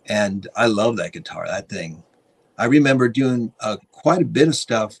 And I love that guitar, that thing. I remember doing quite a bit of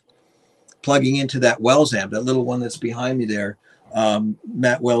stuff plugging into that Wells amp, that little one that's behind me there.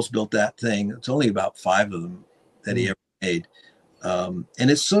 Matt Wells built that thing. It's only about 5 of them that he ever made. And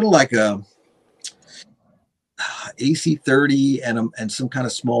it's sort of like a AC30 and some kind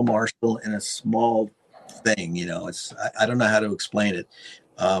of small Marshall and a small thing, it's I don't know how to explain it,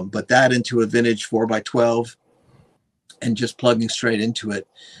 but that into a vintage 4x12 and just plugging straight into it.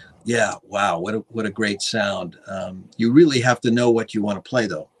 Yeah, wow, what a great sound. You really have to know what you want to play,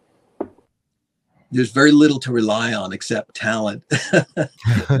 though. There's very little to rely on except talent. When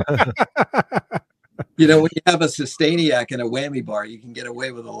you have a Sustainiac and a whammy bar, you can get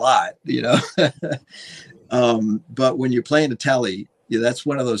away with a lot, but when you're playing a Tele, that's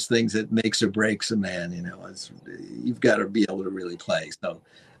one of those things that makes or breaks a man. You've got to be able to really play. So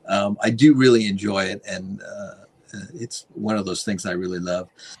I do really enjoy it, and it's one of those things I really love.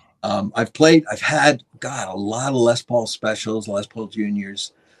 I've had a lot of Les Paul specials, Les Paul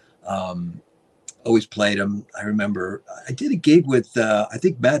Juniors. always played them. I remember I did a gig with I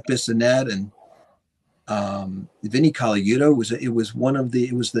think Matt Bissonette and Vinny Colaiuta. It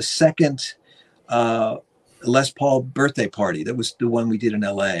was the second Les Paul birthday party. That was the one we did in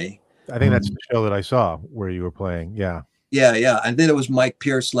L.A. I think that's the show that I saw where you were playing. Yeah. Yeah. And then it was Mike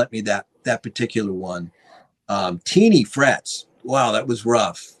Pierce let me that particular one. Teeny Frets. Wow, that was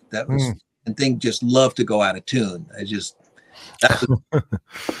rough. That was and thing just loved to go out of tune. That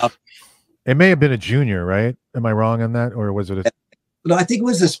was It may have been a junior, right? Am I wrong on that, or was it a? No, I think it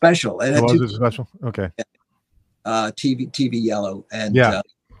was a special. It had was it a special? Okay. TV Yellow and yeah.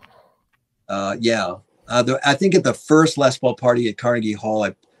 I think at the first Les Paul party at Carnegie Hall,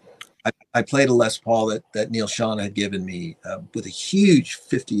 I played a Les Paul that Neil Sean had given me with a huge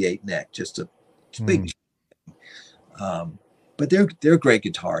 58 neck, just a big. But they're great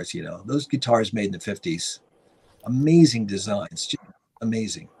guitars, you know. Those guitars made in the 50s, amazing designs, just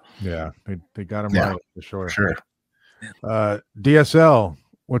amazing. Yeah, they got them right for sure. Sure. DSL,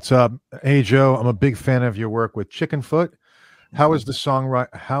 what's up? Hey Joe, I'm a big fan of your work with Chickenfoot. How was the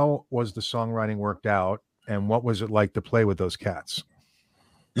songwriting worked out, and what was it like to play with those cats?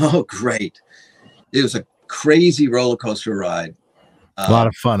 Oh, great! It was a crazy roller coaster ride. A lot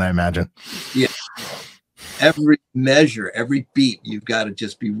of fun, I imagine. Yeah. Every measure, every beat, you've got to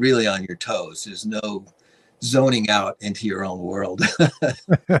just be really on your toes. There's no zoning out into your own world.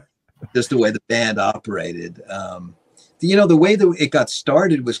 Just the way the band operated. The way that it got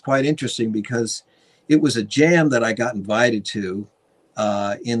started was quite interesting because it was a jam that I got invited to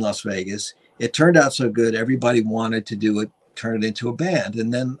in Las Vegas. It turned out so good. Everybody wanted to do it, turn it into a band.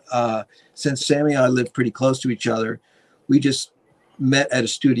 And then since Sammy and I lived pretty close to each other, we just met at a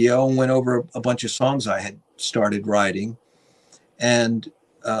studio and went over a bunch of songs I had started writing. And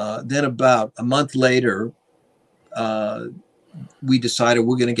then about a month later, we decided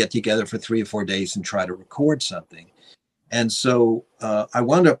we're going to get together for 3 or 4 days and try to record something. And so I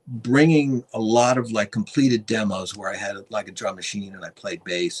wound up bringing a lot of like completed demos where I had like a drum machine and I played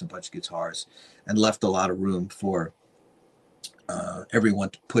bass and a bunch of guitars and left a lot of room for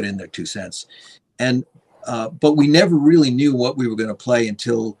everyone to put in their 2 cents. And but we never really knew what we were going to play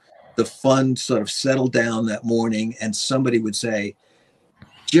until the fun sort of settled down that morning and somebody would say,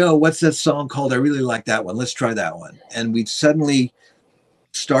 Joe, what's that song called? I really like that one. Let's try that one. And we'd suddenly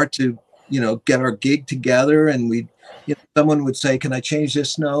start to, get our gig together and someone would say, can I change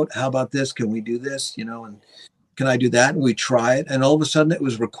this note? How about this? Can we do this? And can I do that? And we try it. And all of a sudden it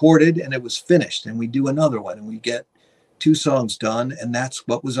was recorded and it was finished. And we do another one and we get 2 songs done. And that's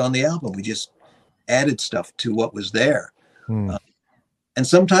what was on the album. We just added stuff to what was there. And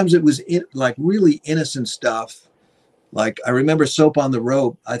sometimes it was like really innocent stuff. Like I remember Soap on the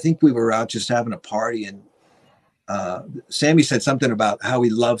Rope. I think we were out just having a party and Sammy said something about how he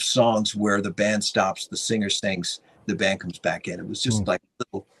loves songs where the band stops, the singer sings, the band comes back in. It was just like a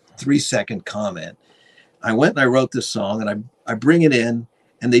little 3-second comment. I went and I wrote this song and I bring it in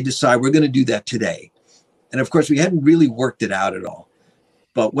and they decide we're going to do that today. And of course we hadn't really worked it out at all.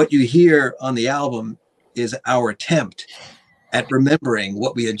 But what you hear on the album is our attempt at remembering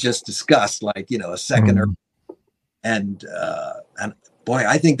what we had just discussed, like, a second or and boy,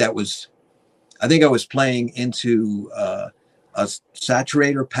 I think I was playing into a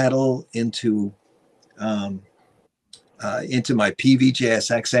saturator pedal into my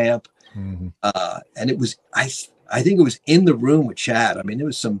PVJSX amp. And it was, I think it was in the room with Chad. I mean,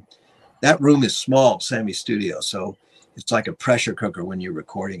 that room is small, Sammy's studio. So it's like a pressure cooker when you're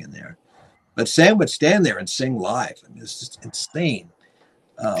recording in there. But Sam would stand there and sing live. I mean, it's just insane.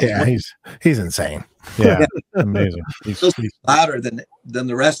 He's insane. Yeah, amazing. He's louder than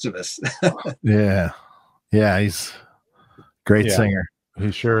the rest of us. Yeah, he's a great singer.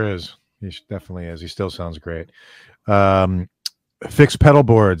 He sure is. He definitely is. He still sounds great. Fixed pedal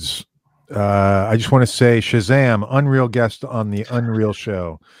boards. I just want to say Shazam, Unreal guest on the Unreal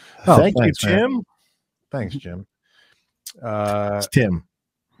Show. Thank you, Jim. Man. Thanks, Jim. It's Tim.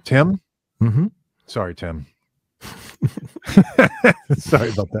 Tim? Mm-hmm. Sorry, Tim. Sorry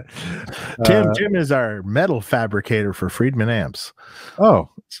about that. Tim is our metal fabricator for Friedman amps. Oh,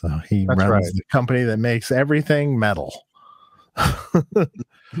 so he runs the company that makes everything metal.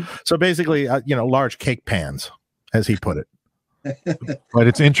 So basically, large cake pans, as he put it. But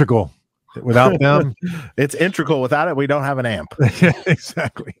it's integral. Without them, it's integral. Without it, we don't have an amp. Yeah,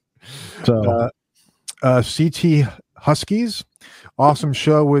 exactly. So, CT Huskies, awesome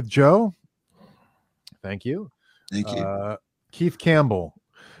show with Joe. Thank you. Thank you. Keith Campbell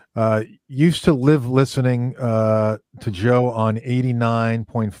used to live listening to Joe on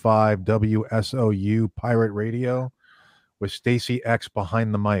 89.5 WSOU pirate radio with Stacy X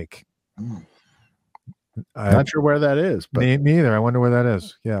behind the mic. Not sure where that is, but me either. I wonder where that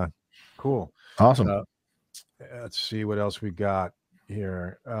is. Yeah, cool, awesome. Let's see what else we got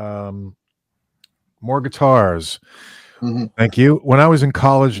here. More guitars. Mm-hmm. Thank you. When I was in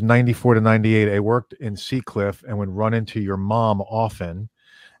college, 94 to 98, I worked in Seacliff and would run into your mom often,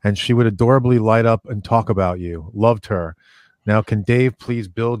 and she would adorably light up and talk about you. Loved her. Now, can Dave please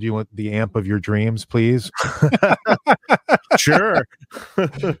build you the amp of your dreams, please? Sure.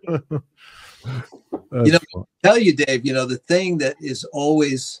 Tell you, Dave, the thing that is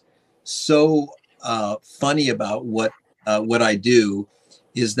always so funny about what I do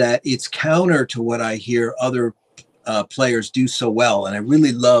is that it's counter to what I hear other players do so well. And I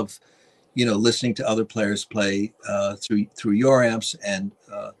really love, listening to other players play through your amps and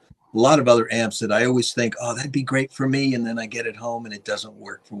a lot of other amps that I always think, oh, that'd be great for me. And then I get it home and it doesn't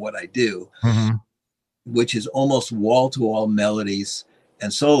work for what I do, which is almost wall to wall melodies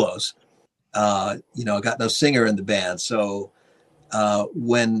and solos. I got no singer in the band. So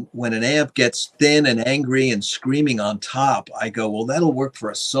when an amp gets thin and angry and screaming on top, I go, well, that'll work for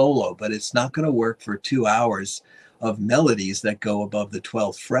a solo, but it's not going to work for 2 hours of melodies that go above the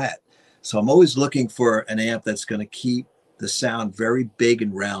 12th fret. So I'm always looking for an amp that's going to keep the sound very big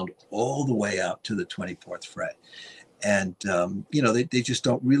and round all the way up to the 24th fret. And, they just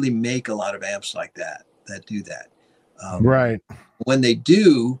don't really make a lot of amps like that do that. Right. When they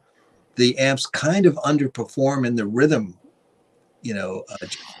do, the amps kind of underperform in the rhythm,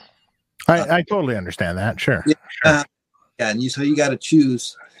 I totally understand that. Sure. Yeah. And so you got to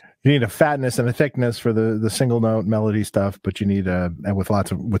choose. You need a fatness and a thickness for the single note melody stuff, but you need with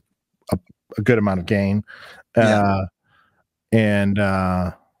a good amount of gain.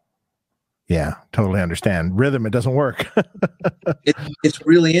 Totally understand. Rhythm, it doesn't work. It's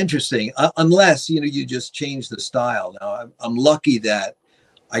really interesting, unless you just change the style. Now I'm lucky that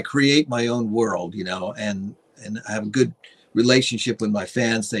I create my own world, and I have a good relationship with my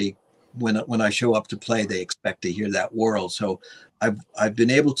fans. When I show up to play, they expect to hear that world. So I've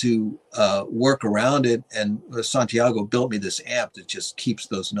been able to work around it, and Santiago built me this amp that just keeps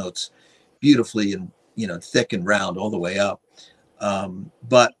those notes beautifully and thick and round all the way up.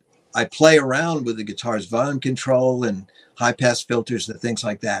 But I play around with the guitar's volume control and high pass filters and things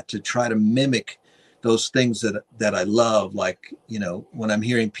like that to try to mimic those things that I love. Like, when I'm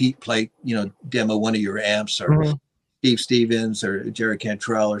hearing Pete play, demo one of your amps, or Steve Stevens or Jerry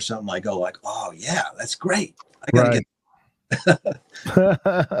Cantrell or something, I go like, oh yeah, that's great. I got to get.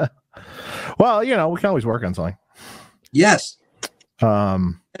 Well, we can always work on something. Yes.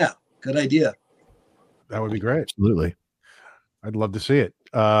 Yeah. Good idea. That would be great. Absolutely. I'd love to see it.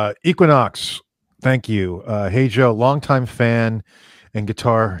 Equinox, thank you. Hey Joe, longtime fan and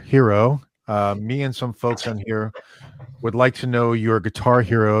guitar hero. Me and some folks on here would like to know your guitar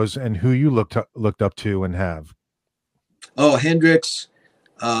heroes and who you looked up to and have. Oh, Hendrix,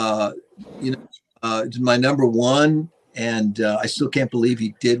 my number one, and I still can't believe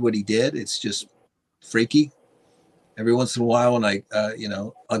he did what he did. It's just freaky. Every once in a while, when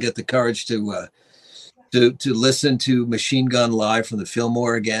I'll get the courage to listen to Machine Gun live from the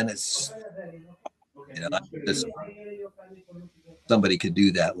Fillmore again. It's somebody could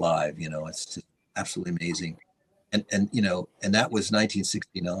do that live. It's just absolutely amazing. And that was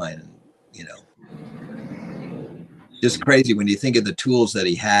 1969, and just crazy when you think of the tools that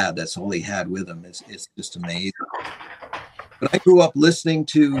he had. That's all he had with him. It's just amazing. But I grew up listening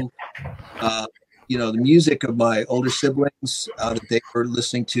to the music of my older siblings that they were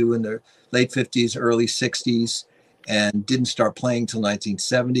listening to in their late 50s, early 60s, and didn't start playing till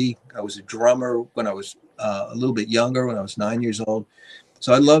 1970. I was a drummer when I was a little bit younger, when I was 9 years old.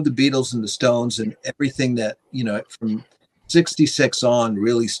 So I love the Beatles and the Stones, and everything that, from 66 on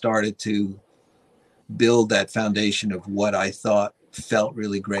really started to build that foundation of what I thought felt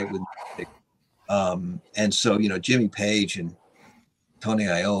really great with music. And so, Jimmy Page and Tony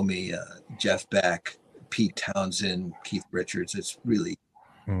Iommi, Jeff Beck, Pete Townsend, Keith Richards. It's really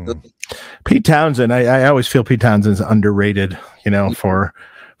Pete Townsend. I always feel Pete Townsend's underrated,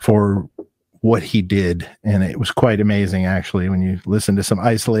 for what he did. And it was quite amazing, actually, when you listen to some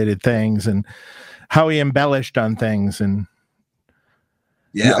isolated things and how he embellished on things. And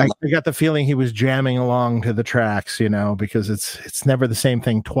I got the feeling he was jamming along to the tracks, because it's never the same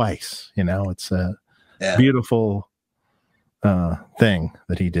thing twice. It's a beautiful thing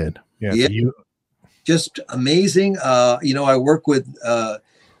that he did. Yeah. Just amazing. I work with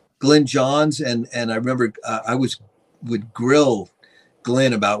Glenn Johns, and I remember I would grill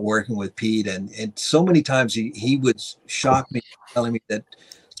Glenn about working with Pete, and so many times he would shock me, telling me that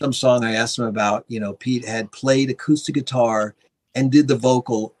some song I asked him about, Pete had played acoustic guitar and did the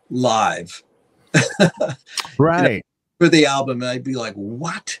vocal live Right. For the album, and I'd be like,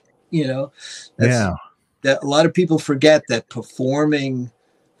 what? Yeah. That a lot of people forget that performing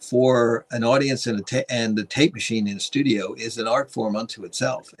for an audience and a tape machine in a studio is an art form unto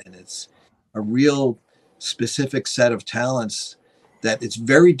itself, and it's a real specific set of talents that it's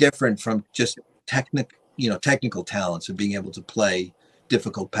very different from just technical talents of being able to play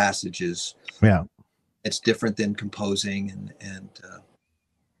difficult passages. Yeah, it's different than composing and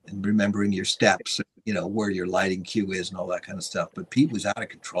remembering your steps, where your lighting cue is and all that kind of stuff. But Pete was out of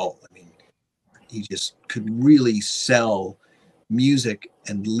control. I mean, he just could really sell music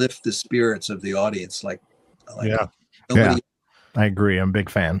and lift the spirits of the audience like yeah. Nobody. I agree. I'm a big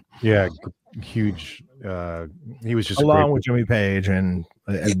fan. Yeah, huge. He was just along with Jimmy Page and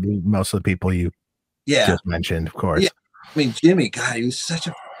most of the people you just mentioned, of course. Yeah. I mean, Jimmy, God, he was such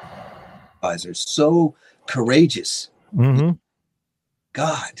a advisor, so courageous. Mm-hmm.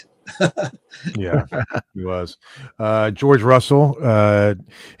 God. Yeah, he was. George Russell.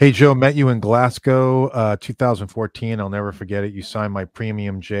 Hey, Joe, met you in Glasgow 2014. I'll never forget it. You signed my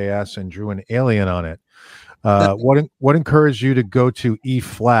premium JS and drew an alien on it. What encouraged you to go to E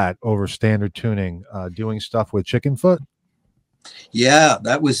flat over standard tuning? Doing stuff with Chickenfoot? Yeah,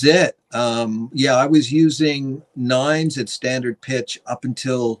 that was it. I was using nines at standard pitch up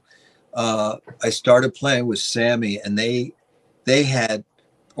until I started playing with Sammy, and they had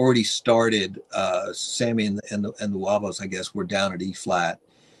already started. Sammy and the Wobbles, I guess, were down at E flat,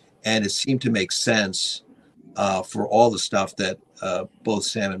 and it seemed to make sense for all the stuff that both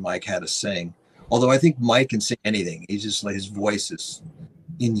Sam and Mike had to sing. Although I think Mike can sing anything. He's just like, his voice is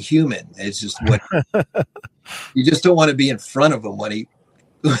inhuman. It's just what you just don't want to be in front of him when he's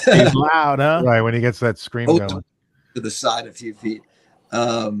loud, huh? Right, when he gets that scream going to the side a few feet.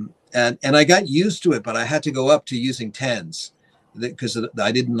 And I got used to it, but I had to go up to using tens because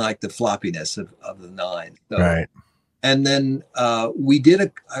I didn't like the floppiness of the nine. So, right. And then we did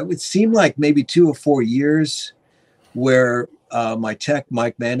it would seem like maybe 2 or 4 years where my tech,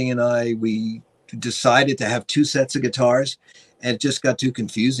 Mike Manning, and we decided to have 2 sets of guitars, and it just got too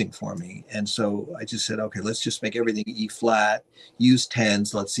confusing for me. And so I just said, okay, let's just make everything E flat, use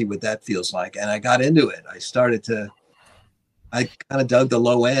tens. Let's see what that feels like. And I got into it. I kind of dug the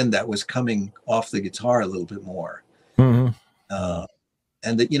low end that was coming off the guitar a little bit more. Mm-hmm.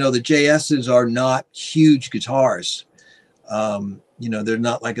 And the JSs are not huge guitars. They're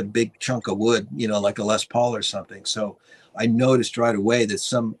not like a big chunk of wood, like a Les Paul or something. So I noticed right away that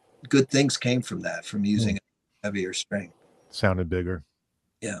some good things came from using a heavier string. Sounded bigger.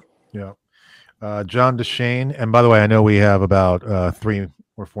 Yeah. John DeShane. And by the way, I know we have about 3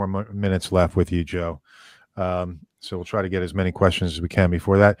 or 4 minutes left with you, Joe. So we'll try to get as many questions as we can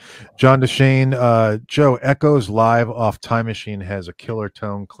before that. John DeShane, Joe, Echoes live off Time Machine has a killer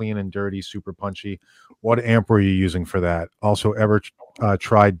tone, clean and dirty, super punchy. What amp were you using for that? Also, ever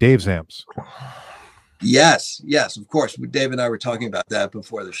tried Dave's amps? Yes, of course. Dave and I were talking about that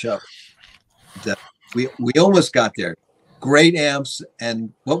before the show. We almost got there. Great amps.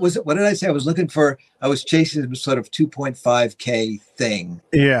 And what was it? What did I say? I was chasing some sort of 2.5K thing.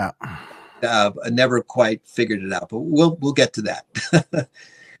 Yeah. I never quite figured it out, but we'll get to that.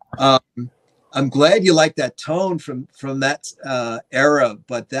 I'm glad you like that tone from that era,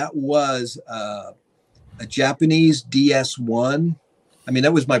 but that was a Japanese DS1. I mean,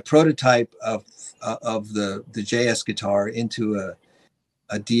 that was my prototype of the JS guitar into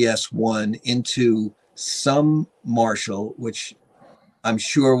a DS1 into some Marshall, which I'm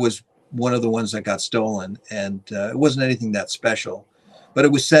sure was one of the ones that got stolen, and it wasn't anything that special. But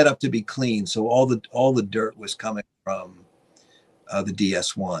it was set up to be clean, so all the dirt was coming from the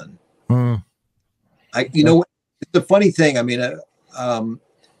DS1. It's a funny thing. I mean,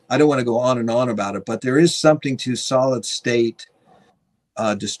 I don't want to go on and on about it, but there is something to solid state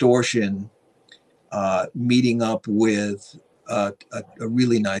distortion meeting up with a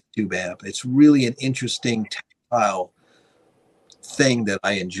really nice tube amp. It's really an interesting tactile thing that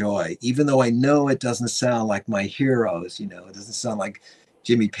I enjoy, even though I know it doesn't sound like my heroes. It doesn't sound like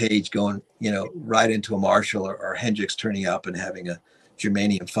Jimmy Page going, right into a Marshall or Hendrix turning up and having a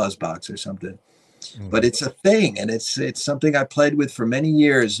germanium fuzz box or something. But it's a thing, and it's something I played with for many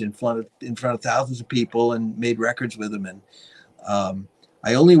years in front of thousands of people and made records with them. And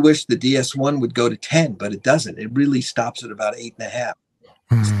I only wish the DS1 would go to 10, but it doesn't. It really stops at about 8.5.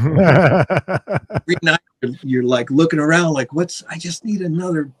 Every night you're like looking around like, I just need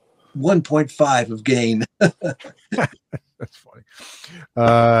another 1.5 of gain. That's funny.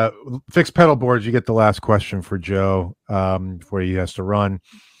 Fixed pedal boards. You get the last question for Joe before he has to run.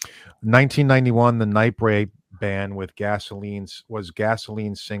 1991, the Nightbreak band with Gasoline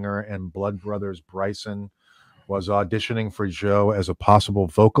singer and Blood Brothers Bryson was auditioning for Joe as a possible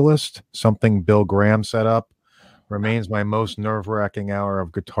vocalist, something Bill Graham set up. Remains my most nerve-wracking hour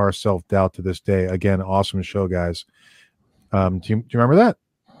of guitar self-doubt to this day. Again, awesome show, guys. Do you remember that?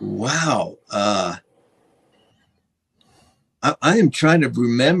 Wow. I am trying to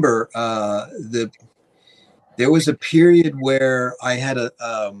remember there was a period where I had a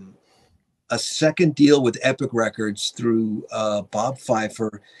second deal with Epic Records through Bob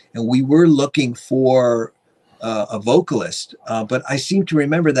Pfeiffer, and we were looking for a vocalist, but I seem to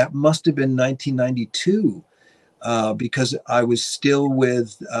remember that must have been 1992 because I was still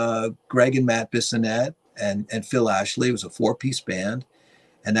with Greg and Matt Bissonette and Phil Ashley. It was a 4-piece band,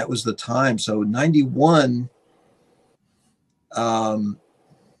 and that was the time. So 91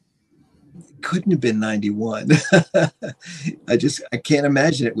 couldn't have been 91. I can't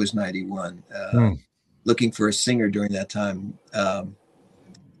imagine it was 91. Looking for a singer during that time.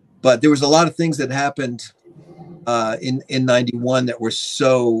 But there was a lot of things that happened in 91 that were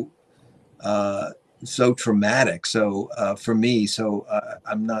so traumatic. So for me,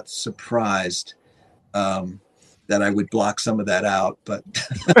 I'm not surprised that I would block some of that out, but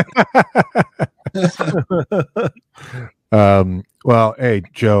well, hey,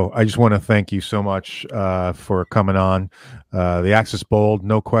 Joe, I just want to thank you so much for coming on. The Axis Bold,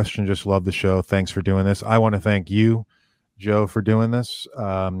 no question, just love the show. Thanks for doing this. I want to thank you, Joe, for doing this.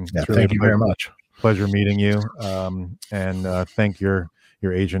 Thank you very much. Pleasure meeting you. And thank your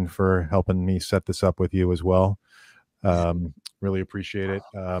agent for helping me set this up with you as well. Really appreciate it.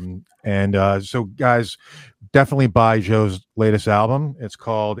 So guys, definitely buy Joe's latest album. It's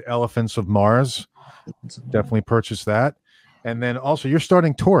called Elephants of Mars. Definitely purchase that. And then also you're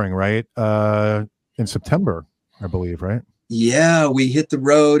starting touring, right? In September, I believe, right? Yeah, we hit the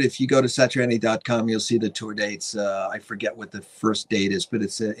road. If you go to satriani.com, you'll see the tour dates. I forget what the first date is, but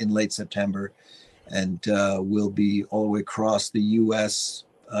it's in late September. And we'll be all the way across the U.S.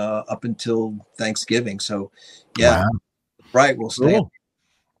 Up until Thanksgiving. So, yeah, wow. Right. We'll stay. Cool.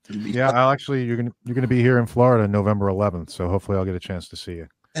 Yeah, you're gonna be here in Florida November 11th. So hopefully I'll get a chance to see you.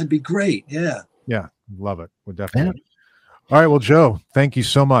 That'd be great. Yeah. Yeah, love it. We're definitely. Yeah. All right. Well, Joe, thank you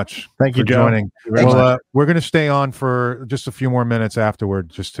so much. Thank you, for Joe. Joining. Well, we're going to stay on for just a few more minutes afterward,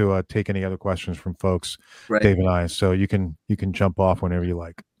 just to take any other questions from folks, right. Dave and I. So you can jump off whenever you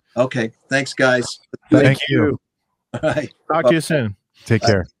like. Okay. Thanks, guys. Thank you. All right. Talk to you soon. Take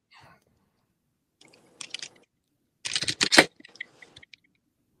care.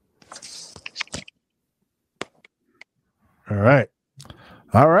 All right.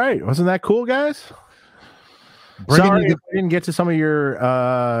 Wasn't that cool, guys? Sorry if we didn't get to some of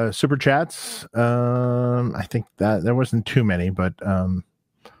your super chats. I think that there wasn't too many, but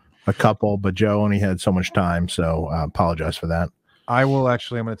a couple. But Joe only had so much time, so I apologize for that. I'm going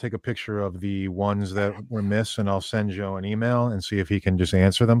to take a picture of the ones that were missed, and I'll send Joe an email and see if he can just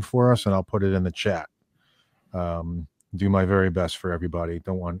answer them for us, and I'll put it in the chat. Do my very best for everybody.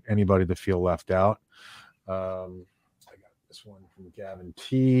 Don't want anybody to feel left out. This one from Gavin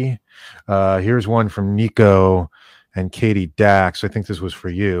T. Here's one from Nico and Katie Dax. I think this was for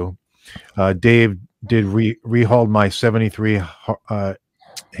you. Dave did rehauled my 73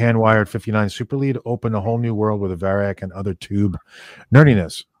 hand-wired 59 Super Lead, open a whole new world with a Variac and other tube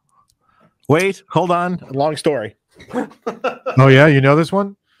nerdiness. Wait, hold on. Long story. Oh, yeah? You know this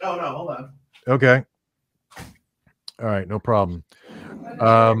one? No, hold on. Okay. All right, no problem.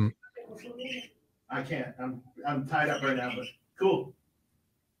 I can't. I'm tied up right now, but cool.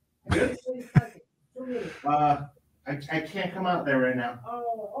 Good. I can't come out there right now.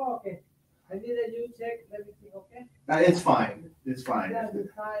 Oh, okay. I need you check everything, okay? It's fine. It's fine.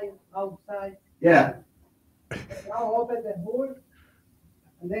 Outside. Yeah. Now open the hood.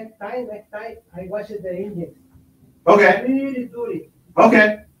 Next time, I wash the engine. Okay. Really dirty.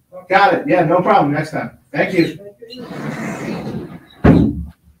 Okay. Got it. Yeah, no problem. Next time. Thank you.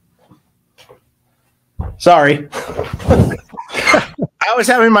 Sorry. I was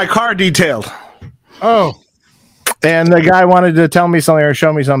having my car detailed. Oh. And the guy wanted to tell me something or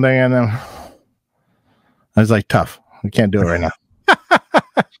show me something, and then I was like, tough. We can't do it right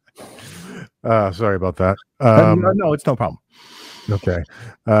now. Sorry about that. No, it's no problem. Okay.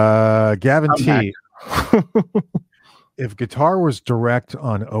 Gavin T. If guitar was direct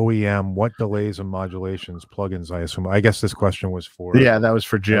on OEM, what delays and modulations, plugins, I assume? I guess this question was for... Yeah, that was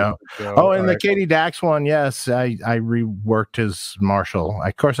for Joe. Oh, and the Katie Dax one, yes. I reworked his Marshall.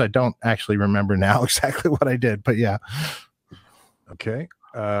 Of course, I don't actually remember now exactly what I did, but yeah. Okay.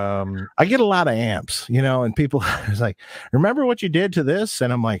 I get a lot of amps, and people is like, remember what you did to this?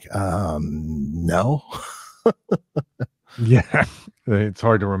 And I'm like, no. Yeah, it's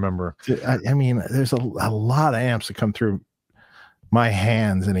hard to remember. I mean, there's a lot of amps that come through my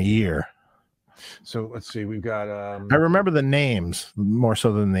hands in a year. So let's see. We've got. I remember the names more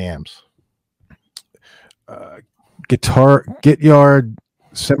so than the amps. Gityard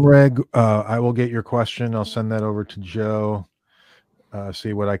Simreg. I will get your question. I'll send that over to Joe.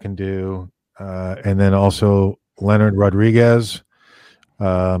 See what I can do. And then also Leonard Rodriguez.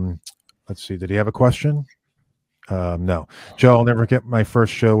 Let's see. Did he have a question? No. Joe, I'll never get my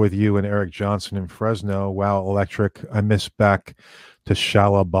first show with you and Eric Johnson in Fresno. Wow, electric. I miss back to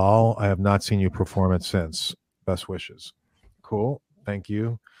Shalabal. I have not seen you perform it since. Best wishes. Cool. Thank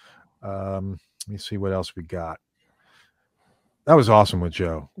you. Let me see what else we got. That was awesome with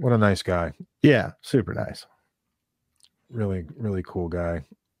Joe. What a nice guy. Yeah, super nice. Really, really cool guy.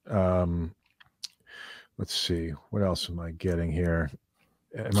 Let's see. What else am I getting here?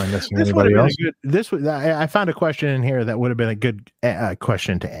 Am I missing anybody else? I found a question in here that would have been a good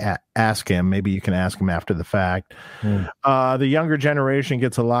question to ask him. Maybe you can ask him after the fact. The younger generation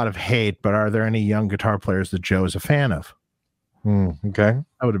gets a lot of hate, but are there any young guitar players that Joe is a fan of? Okay.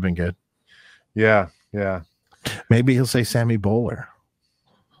 That would have been good. Yeah, yeah. Maybe he'll say Sammy Bowler.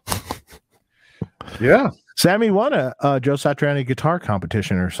 Yeah. Sammy won a Joe Satriani guitar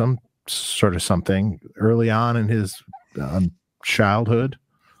competition or some sort of something early on in his childhood.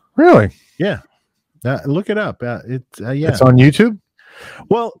 Really? Yeah. Look it up. It's on YouTube.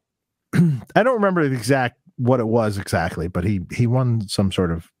 Well, I don't remember what it was exactly, but he won some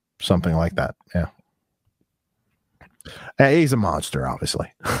sort of something like that. Yeah. He's a monster,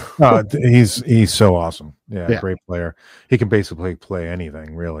 obviously. He's so awesome. Yeah, Yeah. Great player. He can basically play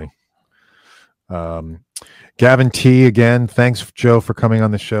anything, really. Gavin T again. Thanks, Joe, for coming on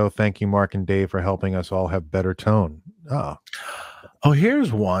the show. Thank you, Mark and Dave, for helping us all have better tone. Oh,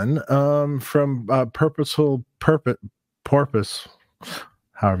 here's one from Porpoise,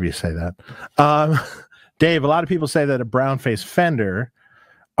 however you say that. Dave, a lot of people say that a brown face Fender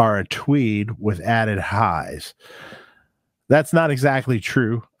are a tweed with added highs. That's not exactly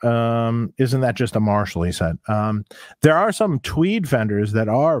true. Isn't that just a Marshall? He said. There are some tweed Fenders that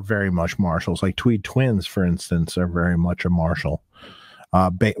are very much Marshalls, like Tweed Twins, for instance, are very much a Marshall.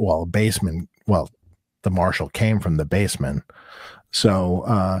 Bassman. Well, the Marshall came from the Bassman. So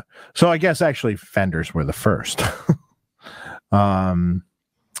I guess actually Fenders were the first. The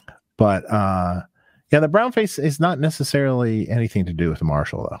brown face is not necessarily anything to do with the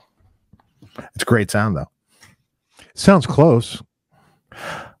Marshall, though. It's a great sound, though. Sounds close.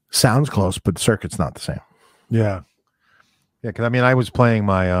 Sounds close, but the circuit's not the same. Yeah. Yeah, because I was playing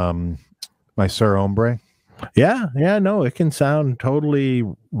my my Sir Ombre. Yeah, no, it can sound totally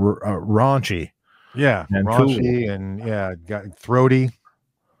raunchy. Yeah, and raunchy cool. And got throaty.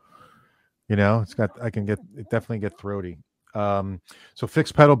 It's got definitely get throaty. So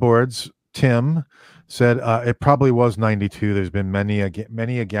Fixed Pedal Boards, Tim said it probably was 92. There's been many a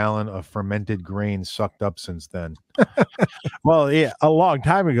gallon of fermented grain sucked up since then. Well, yeah, a long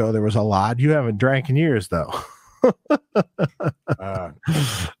time ago there was a lot. You haven't drank in years, though.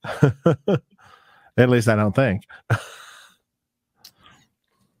 At least I don't think.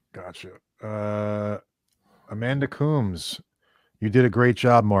 Gotcha. Amanda Coombs, you did a great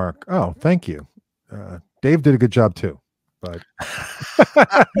job, Mark. Oh, thank you. Dave did a good job too. But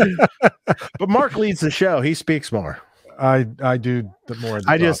but Mark leads the show. He speaks more. I do the more.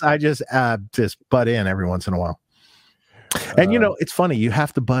 I just butt in every once in a while. And it's funny. You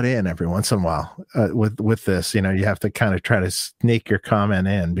have to butt in every once in a while with this. You have to kind of try to sneak your comment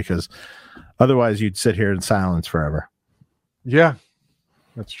in because otherwise you'd sit here in silence forever. Yeah,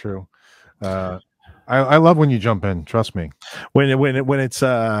 that's true. I love when you jump in. Trust me. When it's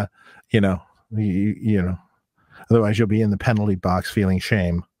otherwise you'll be in the penalty box feeling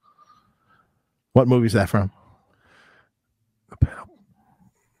shame. What movie is that from?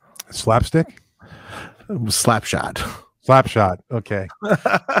 Slapstick? Slapshot. Slapshot. Okay.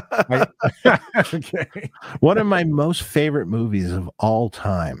 Okay. One of my most favorite movies of all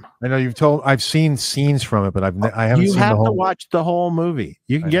time. I know I've seen scenes from it, but I haven't seen the whole. You have to watch the whole movie.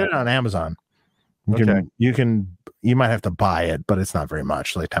 You can get it on Amazon. You might have to buy it, but it's not very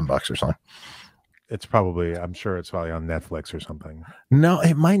much, like $10 or something. I'm sure it's probably on Netflix or something. No,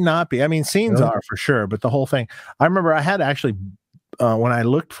 it might not be. scenes are for sure, but the whole thing. I remember I had actually, when I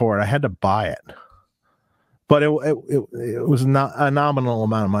looked for it, I had to buy it. But it was not a nominal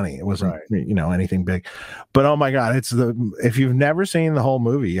amount of money. It wasn't, anything big. But oh my God, if you've never seen the whole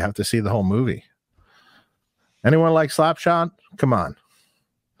movie, you have to see the whole movie. Anyone like Slapshot? Come on.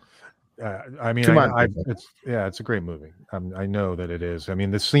 I mean, Jumanji. it's a great movie. I know that it is. I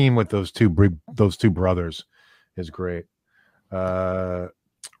mean, the scene with those two brothers is great.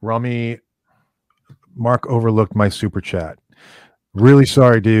 Rummy, Mark overlooked my super chat. Really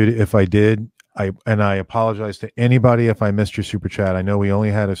sorry, dude, if I did. I apologize to anybody if I missed your super chat. I know we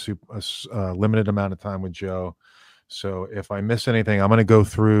only had a limited amount of time with Joe, so if I miss anything, I'm going to go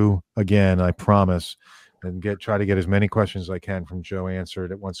through again. I promise, and try to get as many questions as I can from Joe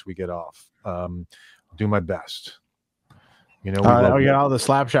answered once we get off. Do my best. You know, we got all the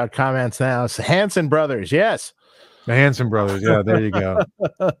Slapshot comments now. It's the Hanson brothers, yes, the Hanson brothers. Yeah, there you go.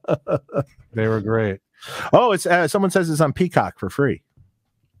 They were great. Oh, it's someone says it's on Peacock for free.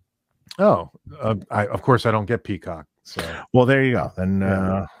 Oh, of course I don't get Peacock. So well, there you go. Then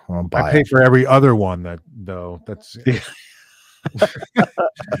I'll buy I pay for every other one that's.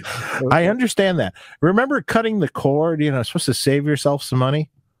 I understand that. Remember cutting the cord? You know, supposed to save yourself some money.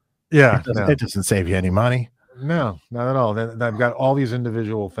 Yeah, it doesn't save you any money. No, not at all. I've got all these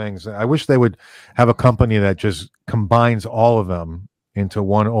individual things. I wish they would have a company that just combines all of them into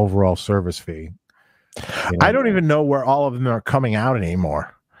one overall service fee. You know? I don't even know where all of them are coming out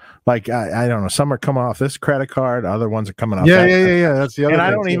anymore. Like I don't know. Some are coming off this credit card. Other ones are coming off. Yeah. That's the other. And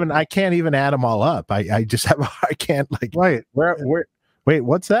I can't even add them all up. I just have. I can't like. Right. Where? Wait.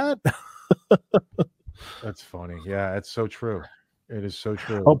 What's that? That's funny. Yeah, it's so true. It is so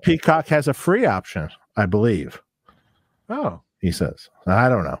true. Oh, Peacock has a free option, I believe. Oh, he says. I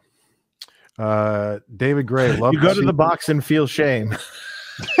don't know. David Gray. You go to the box and feel shame.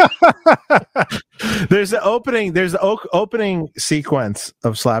 There's the opening sequence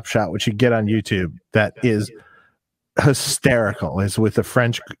of Slapshot, which you get on YouTube, that is hysterical. It's with a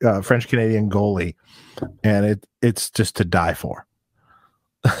French Canadian goalie, and it's just to die for.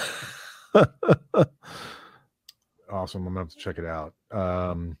 Awesome. I'm gonna have to check it out.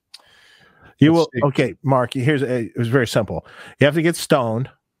 You will. Okay, Mark. It was very simple. You have to get stoned.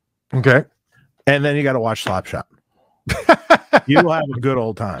 Okay, and then you got to watch Slapshot. You will have a good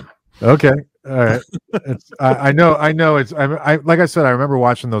old time. Okay. All right. I know. It's. I like I said. I remember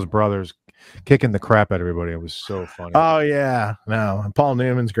watching those brothers kicking the crap out of everybody. It was so funny. Oh yeah. No. Paul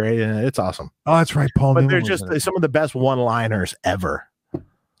Newman's great, and it's awesome. Oh, that's right. Paul. But Newman they're just some of the best one-liners ever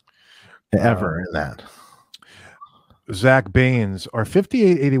in that. Zach Baines, are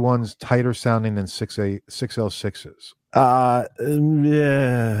 5881s tighter sounding than 6L6s?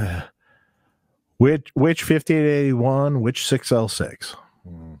 Yeah. Which 5881, which 6L6?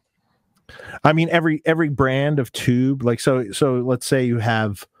 I mean, every brand of tube, like so let's say you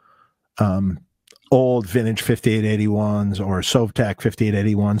have old vintage 5881s or Sovtek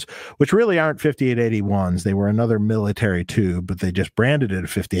 5881s, which really aren't 5881s. They were another military tube, but they just branded it a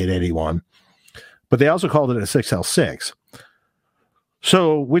 5881. But they also called it a 6L6.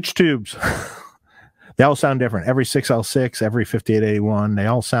 So which tubes? They all sound different. Every 6L6, every 5881, they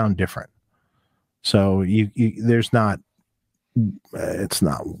all sound different. So there's not, it's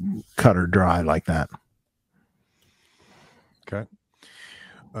not cut or dry like that. Okay.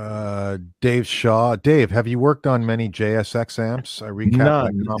 Dave Shaw. Dave, have you worked on many JSX amps? I recapped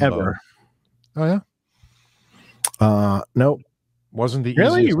None ever. Oh yeah. Nope. Wasn't the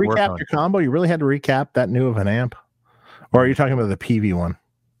really? easiest You to work recapped on. your combo? You really had to recap that new of an amp? Or are you talking about the PV one?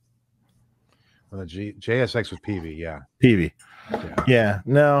 Well, the JSX was PV, yeah. PV. Yeah.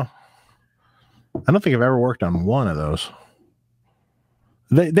 No. I don't think I've ever worked on one of those.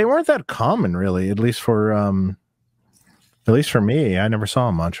 They weren't that common, really, at least for me. I never saw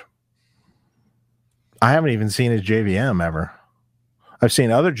them much. I haven't even seen his JVM ever. I've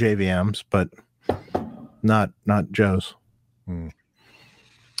seen other JVMs, but not Joe's.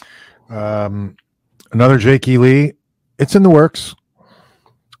 Another Jake E. Lee. It's in the works.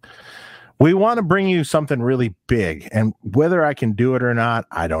 We want to bring you something really big, and whether I can do it or not,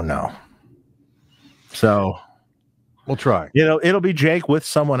 I don't know. So we'll try. It'll be Jake with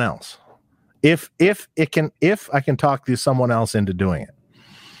someone else. If I can talk to someone else into doing it.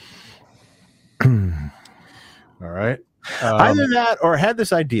 All right. Either that or I had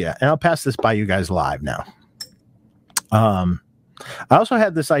this idea, and I'll pass this by you guys live now. I also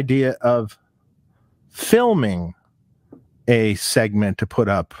had this idea of filming a segment to put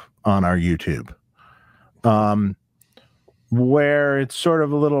up on our YouTube, where it's sort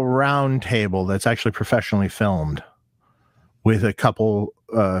of a little round table that's actually professionally filmed with a couple,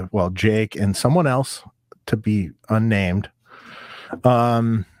 Jake and someone else to be unnamed.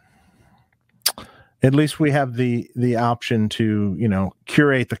 At least we have the option to,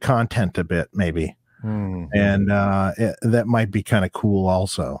 curate the content a bit, maybe. And that might be kind of cool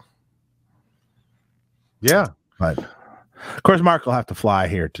also. Yeah. But of course, Mark will have to fly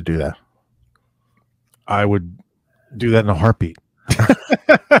here to do that. I would do that in a heartbeat.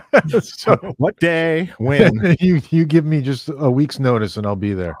 So What day? When? you give me just a week's notice and I'll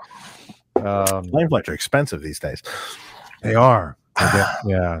be there. Plane flights are expensive these days. They are.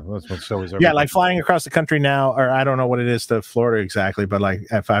 Yeah, that's what's so is. Yeah, like flying across the country now, or I don't know what it is to Florida exactly, but like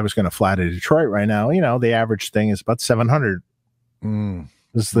if I was going to fly to Detroit right now, the average thing is about $700.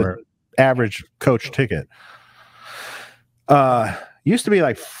 This is the average coach ticket. Used to be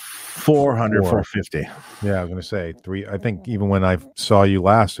like 400, 450. Yeah, I was going to say I think even when I saw you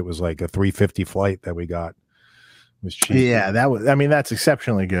last, it was like a 350 flight that we got. It was cheap. Yeah, that's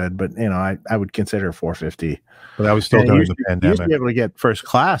exceptionally good, but I would consider 450. But I was still during the pandemic. You used to be able to get first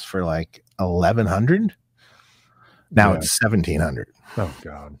class for like 1,100. Now it's 1,700. Oh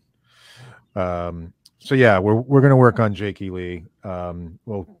God. So yeah, we're going to work on Jake E. Lee.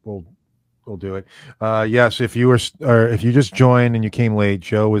 We'll do it. Yes, if you just joined and you came late,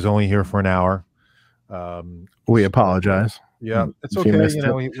 Joe was only here for an hour. We apologize. Yeah, it's okay.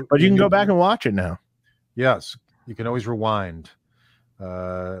 But you can go back and watch it now. Yes, you can always rewind.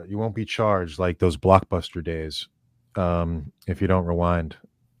 You won't be charged like those Blockbuster days if you don't rewind.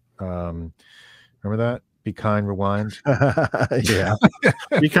 Remember that? Be kind, rewind. Yeah,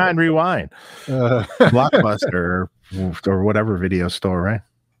 Be kind, rewind. Blockbuster or whatever video store, right?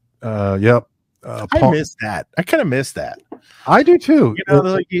 Yep. I miss that. I kind of miss that. I do too.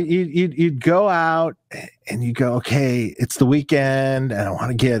 Like you'd go out and you go, okay, it's the weekend and I want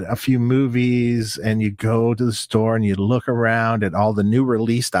to get a few movies, and you go to the store and you look around at all the new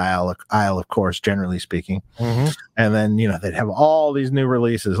released aisle, of course, generally speaking. Mm-hmm. And then, they'd have all these new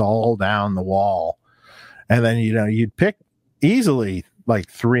releases all down the wall. And then, you'd pick easily like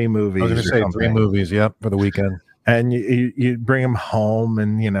 3 movies. I was going to say something. 3 movies. Yep. For the weekend. And you bring them home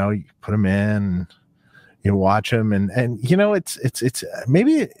and, you put them in and you watch them. And it's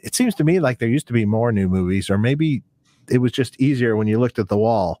maybe it seems to me like there used to be more new movies, or maybe it was just easier when you looked at the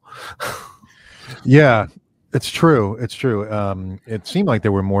wall. Yeah, it's true. It's true. It seemed like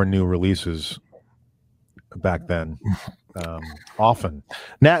there were more new releases back then. Often.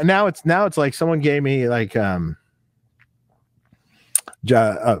 Now it's like someone gave me like,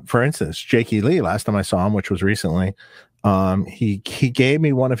 for instance, Jake E. Lee, last time I saw him, which was recently, he gave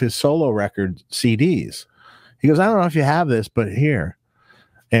me one of his solo record CDs. He goes, I don't know if you have this, but here.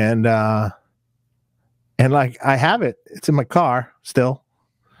 And like, I have it. It's in my car still.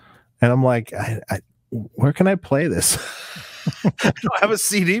 And I'm like, where can I play this? I don't have a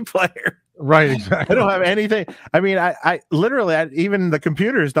CD player. Right, exactly. I don't have anything. I mean, I literally, even the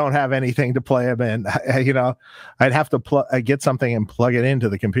computers don't have anything to play them in. I'd have to get something and plug it into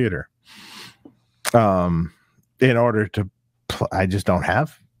the computer. In order to, I just don't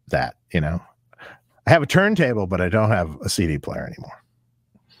have that. I have a turntable, but I don't have a CD player anymore.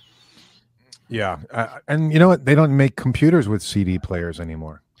 Yeah, and you know what? They don't make computers with CD players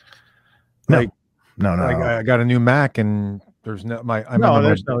anymore. No. I got a new Mac and. There's no I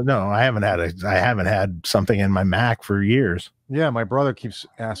haven't had something in my Mac for years. Yeah, my brother keeps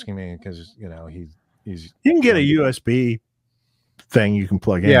asking me because he's you can get a USB thing you can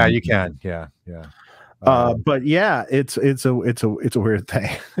plug in. Yeah, you can. Yeah. But yeah, it's a weird thing.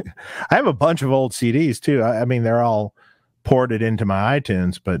 I have a bunch of old CDs too. I mean, they're all ported into my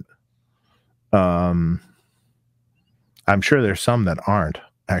iTunes, but I'm sure there's some that aren't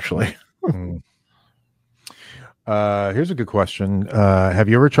actually. Here's a good question. Have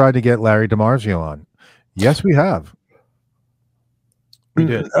you ever tried to get Larry DiMarzio on? Yes, we have. We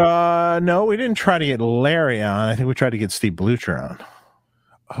did. No, we didn't try to get Larry on. I think we tried to get Steve Blucher on.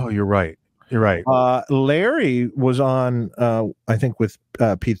 Oh, you're right. You're right. Larry was on, I think, with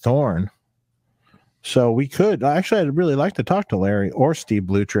Pete Thorne. So we could. Actually, I'd really like to talk to Larry or Steve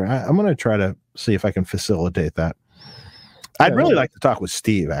Blucher. I'm going to try to see if I can facilitate that. I'd really like to talk with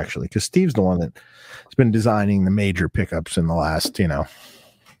Steve, actually, because Steve's the one that has been designing the major pickups in the last,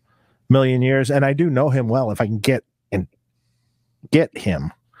 million years. And I do know him well if I can get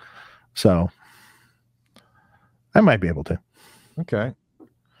him. So I might be able to. Okay.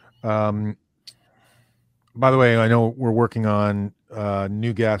 By the way, I know we're working on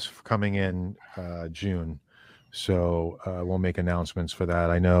new guests coming in June. So we'll make announcements for that.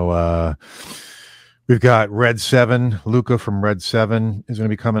 I know we've got Red 7. Luca from Red 7 is going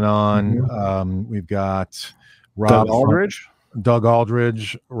to be coming on. Mm-hmm. We've got Rob Doug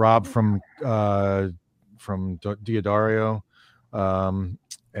Aldridge, Rob from Diodario,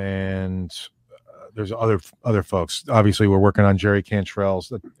 and there's other folks. Obviously, we're working on Jerry Cantrell's.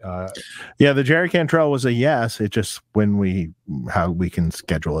 The Jerry Cantrell was a yes. It just how we can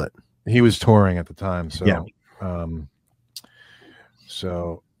schedule it. He was touring at the time, so yeah.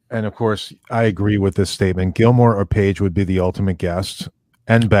 And of course, I agree with this statement. Gilmore or Page would be the ultimate guest,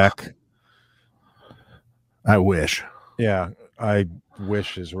 and Beck. I wish. Yeah, I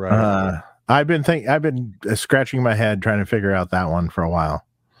wish is right. I've been scratching my head trying to figure out that one for a while.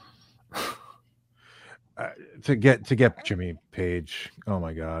 To get Jimmy Page. Oh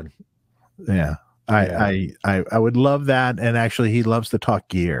my God. Yeah. I would love that. And actually he loves to talk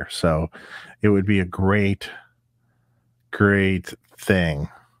gear. So it would be a great thing.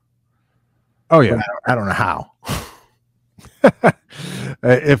 Oh yeah. I don't know how.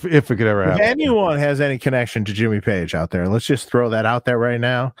 if it could ever happen. If anyone has any connection to Jimmy Page out there, let's just throw that out there right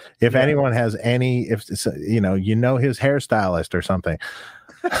now. If anyone has any, if his hairstylist or something,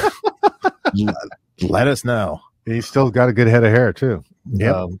 let us know. He's still got a good head of hair too.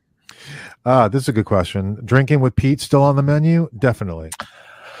 Yeah. This is a good question. Drinking with Pete still on the menu? Definitely.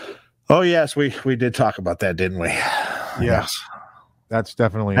 Oh yes, we did talk about that, didn't we? Yes. That's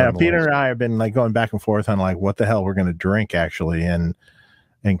definitely. Peter and I have been like going back and forth on like what the hell we're going to drink actually, and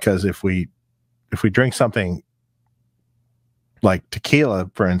because if we drink something like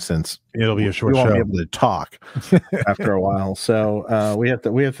tequila, for instance, it'll be a short we show. won't be able to talk after a while. So we have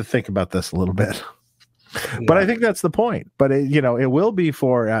to think about this a little bit. Yeah. But I think that's the point. But it will be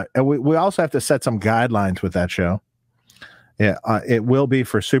for. We also have to set some guidelines with that show. Yeah, it will be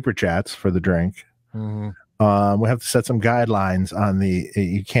for super chats for the drink. Mm-hmm. We have to set some guidelines on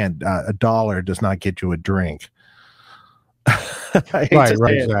you can't, $1 does not get you a drink. Right,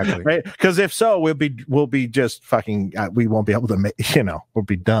 exactly. Right. Because if so, we'll be just fucking, we won't be able to make, we'll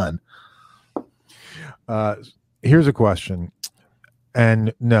be done. Here's a question.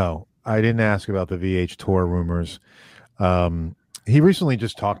 And no, I didn't ask about the VH tour rumors. He recently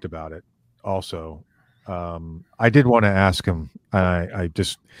just talked about it also. I did want to ask him.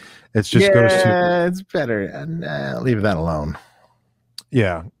 It's better. Leave that alone.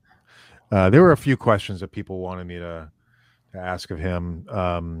 Yeah. There were a few questions that people wanted me to ask of him.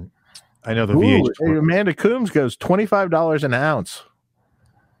 I know the VH. Amanda Coombs goes $25 an ounce.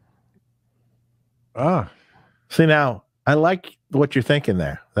 See, now I like what you're thinking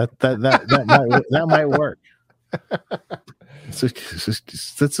there. That might work. That's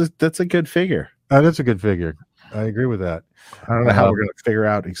a good figure. That's a good figure. I agree with that. I don't know how we're going to figure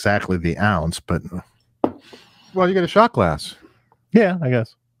out exactly the ounce, but well, you get a shot glass. Yeah, I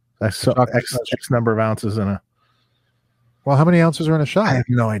guess. X number of ounces in a. Well, how many ounces are in a shot? I have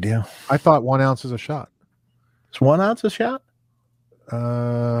no idea. I thought 1 ounce is a shot. It's 1 ounce a shot?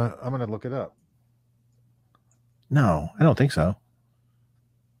 I'm going to look it up. No, I don't think so.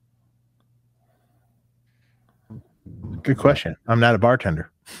 Good question. I'm not a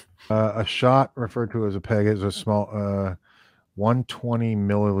bartender. A shot referred to as a peg is a small 120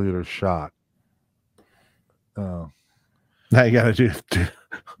 milliliter shot. Oh. Now you got to do.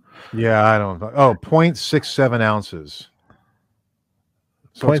 Yeah, I don't. 0.67 ounces.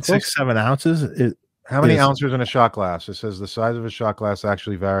 So 0.67 ounces? How many ounces in a shot glass? It says the size of a shot glass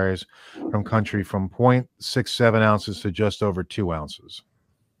actually varies from country from 0.67 ounces to just over 2 ounces.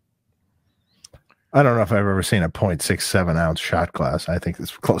 I don't know if I've ever seen a 0.67 ounce shot glass. I think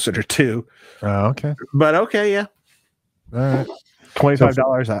it's closer to 2. Oh, okay. But okay, yeah. All right.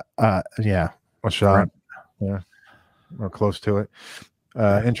 $25. Yeah. A shot. Right. Yeah. Or close to it.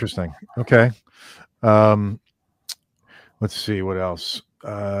 Interesting. Okay. Let's see what else.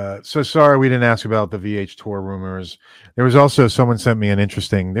 So sorry we didn't ask about the VH tour rumors. There was also someone sent me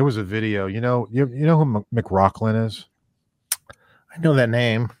there was a video. You know who McRocklin is? I know that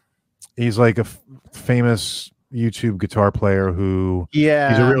name. He's like a famous YouTube guitar player who he's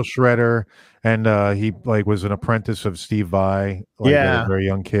a real shredder, and he like was an apprentice of Steve Vai, a very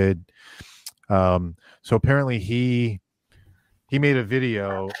young kid. So apparently he made a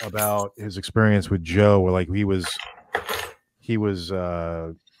video about his experience with Joe, where like he was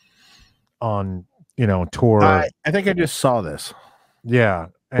on tour. I think I just saw this. Yeah,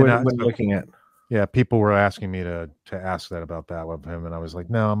 and when looking at. Yeah, people were asking me to ask that about that with him, and I was like,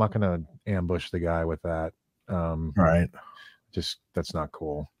 no, I'm not going to ambush the guy with that. Right. Just that's not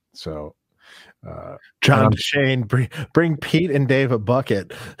cool. So, John Shane, bring Pete and Dave a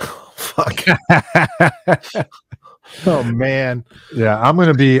bucket. Fuck. Oh man. Yeah, I'm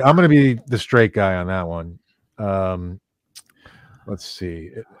gonna be the straight guy on that one. Let's see.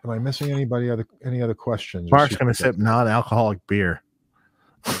 Am I missing any other questions? Mark's gonna sip non-alcoholic beer.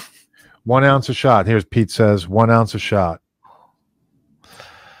 1 ounce a shot. Here's Pete says 1 ounce a shot.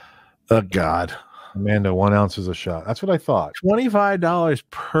 Oh God, Amanda, 1 ounce is a shot. That's what I thought. $25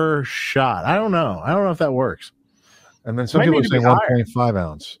 per shot. I don't know if that works. And then some people are saying 1.5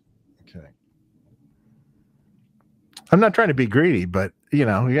 ounce. Okay. I'm not trying to be greedy, but you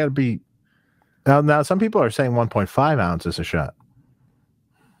got to be. Now, some people are saying 1.5 ounces a shot.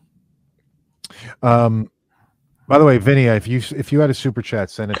 By the way, Vinny, if you had a super chat,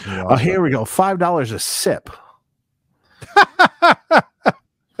 send it to me. Oh, here we go. $5 a sip.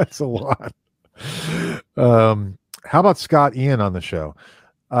 That's a lot. How about Scott Ian on the show?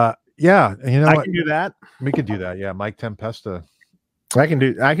 Yeah, you know I what? can do that. We could do that. Yeah, Mike Tempesta. I can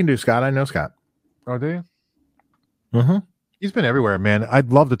do Scott. I know Scott. Oh, do you? Mm-hmm. He's been everywhere, man.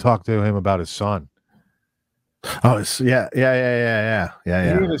 I'd love to talk to him about his son. Oh, yeah. He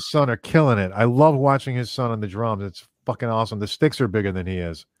and his son are killing it. I love watching his son on the drums. It's fucking awesome. The sticks are bigger than he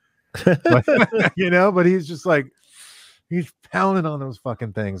is. But, but he's just like, he's pounding on those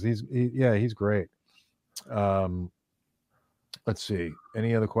fucking things. He's great. Let's see.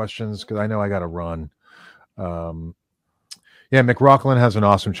 Any other questions? Because I know I got to run. Yeah, McRocklin has an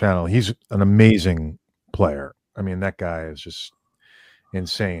awesome channel. He's an amazing player. I mean, that guy is just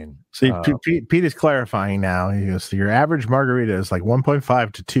insane. See, Pete is clarifying now. He goes, your average margarita is like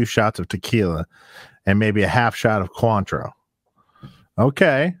 1.5 to 2 shots of tequila and maybe a half shot of Cointreau.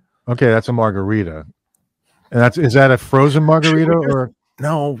 Okay, that's a margarita. And is that a frozen margarita or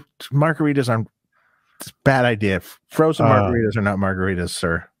no? Margaritas aren't. It's a bad idea. Frozen margaritas are not margaritas,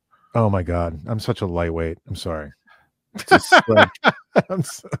 sir. Oh my God, I'm such a lightweight. I'm sorry. It's like,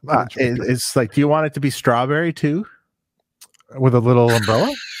 it's like, do you want it to be strawberry too? With a little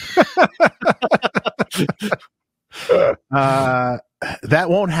umbrella? That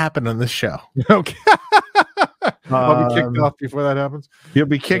won't happen on this show. Okay. I'll be kicked off before that happens. You'll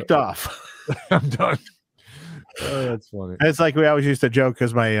be kicked off. I'm done. Oh, that's funny. It's like we always used to joke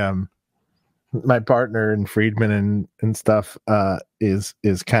because my partner in Friedman and stuff is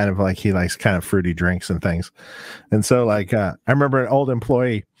kind of like, he likes kind of fruity drinks and things. And so like I remember an old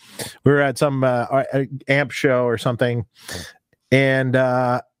employee, we were at some amp show or something, and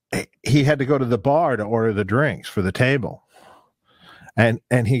he had to go to the bar to order the drinks for the table. And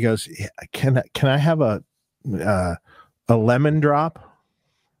he goes, can I have a lemon drop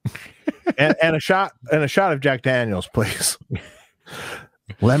and a shot of Jack Daniels, please?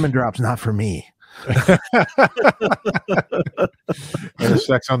 Lemon drop's not for me. And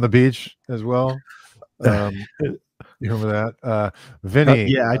sex on the beach as well. You remember that?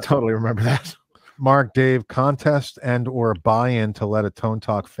 Vinny. Yeah, I totally remember that. Mark, Dave, contest and or buy-in to let a Tone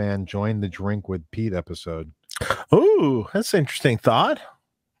Talk fan join the Drink with Pete episode. Ooh, that's an interesting thought.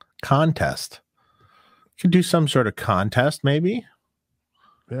 Contest. Could do some sort of contest, maybe.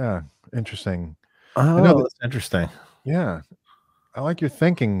 Yeah, interesting. Oh, that's interesting. Yeah. I like your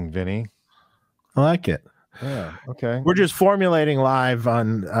thinking, Vinny. I like it. Yeah. Okay. We're just formulating live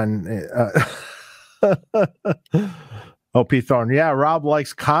on Oh, Pete Thorne. Yeah, Rob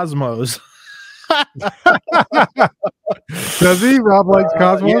likes Cosmos. Does he? Rob likes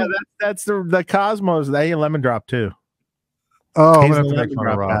Cosmos? Yeah, that's the Cosmos. They lemon drop too. Oh, I'm gonna have to make fun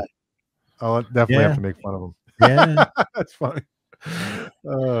of Rob. I'll definitely have to make fun of him. Yeah. That's funny.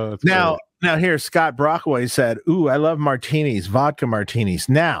 That's now here, Scott Brockway said, ooh, I love martinis, vodka martinis.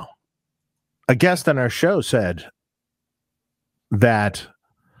 Now, a guest on our show said that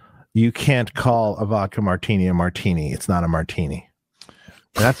you can't call a vodka martini a martini. It's not a martini.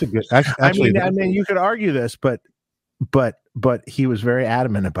 That's a good. Actually, I mean, you could argue this, but he was very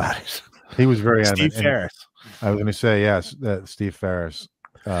adamant about it. He was very adamant. Steve Ferris. I was going to say yes, Steve Ferris.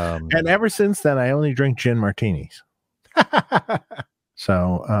 And ever since then, I only drink gin martinis.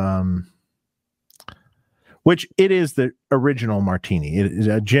 So, which it is the original martini. It is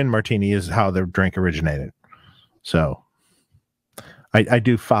a gin martini is how the drink originated. So, I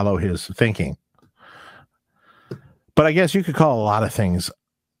do follow his thinking. But I guess you could call a lot of things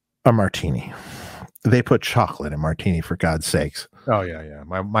a martini. They put chocolate in martini, for God's sakes. Oh yeah.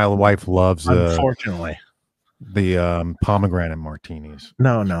 My wife loves unfortunately the pomegranate martinis.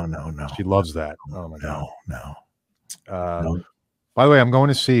 No. She loves that. Oh my God. No. By the way, I'm going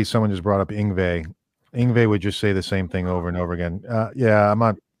to see, someone just brought up Yngwie. Yngwie would just say the same thing over and over again. Yeah,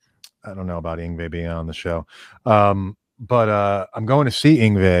 I don't know about Yngwie being on the show. But I'm going to see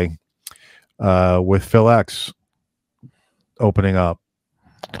Yngwie with Phil X opening up.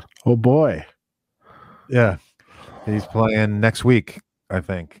 Oh boy. Yeah. He's playing next week, I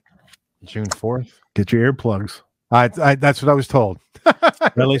think. June 4th. Get your earplugs. That's what I was told.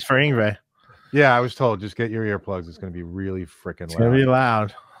 At least for Yngwie. Yeah, I was told, just get your earplugs. It's going to be really freaking loud. It's going to be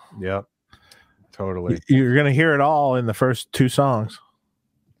loud. Yep. Totally. You're going to hear it all in the first 2 songs.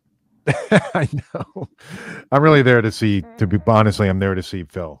 I know. I'm really there to see, honestly, I'm there to see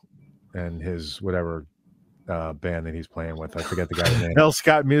Phil and his whatever band that he's playing with. I forget the guy's name. L.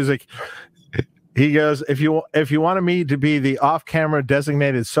 Scott Music. He goes, if you wanted me to be the off-camera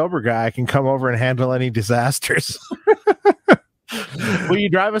designated sober guy, I can come over and handle any disasters. Will you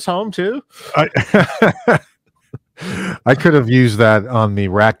drive us home too? I could have used that on the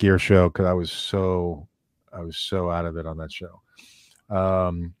Rack Gear show because I was so out of it on that show.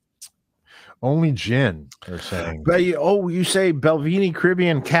 Only gin, they're saying. But you say Belvini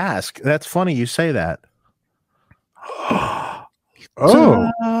Caribbean cask. That's funny you say that.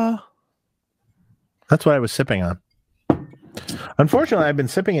 Oh. That's what I was sipping on. Unfortunately, I've been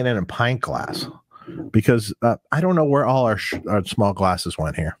sipping it in a pint glass because I don't know where all our small glasses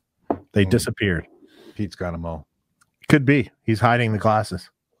went here. They disappeared. Pete's got them all. Could be. He's hiding the glasses.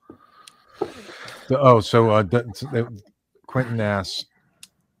 Quentin asks,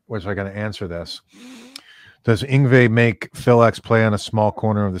 which I got to answer this. Does Yngwie make Phil X play on a small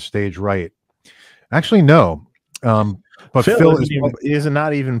corner of the stage right? Actually, no. But Phil is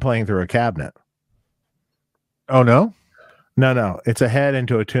not even playing through a cabinet. Oh, no? No. It's a head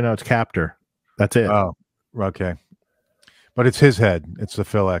into a 2-notes captor. That's it. Oh, okay. But it's his head. It's the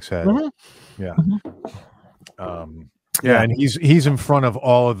Phil X head. Mm-hmm. Yeah. Mm-hmm. Yeah, and he's in front of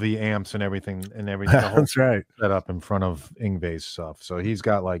all of the amps and everything. That's right. Set up in front of Yngwie's stuff. So he's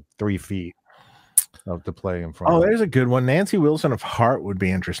got like 3 feet to play in front of. Oh, there's a good one. Nancy Wilson of Heart would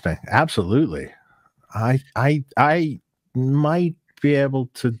be interesting. Absolutely. I might be able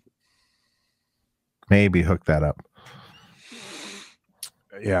to maybe hook that up.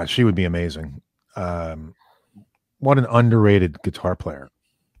 Yeah, she would be amazing. What an underrated guitar player,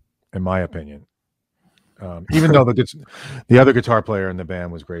 in my opinion. Even though the other guitar player in the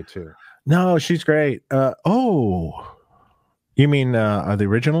band was great too. No, she's great. You mean the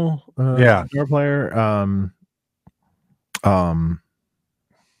original guitar player?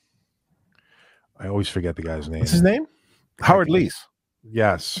 I always forget the guy's name. What's his name? Howard Leese.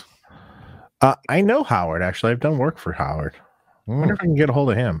 Yes. I know Howard, actually. I've done work for Howard. I wonder if I can get a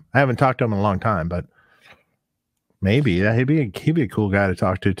hold of him. I haven't talked to him in a long time, but maybe. Yeah, he'd be a cool guy to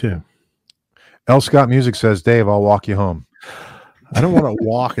talk to too. L. Scott Music says, Dave, I'll walk you home. I don't want to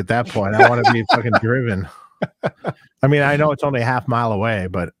walk at that point. I want to be fucking driven. I mean, I know it's only a half mile away,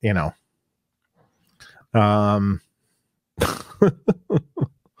 but you know.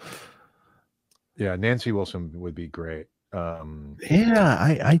 Yeah, Nancy Wilson would be great.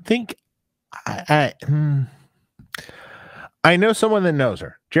 I think I know someone that knows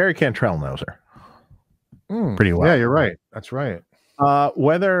her. Jerry Cantrell knows her pretty well. Yeah, you're right. That's right.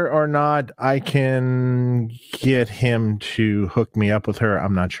 Whether or not I can get him to hook me up with her,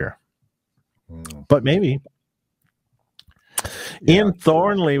 I'm not sure. But maybe. Yeah. Ian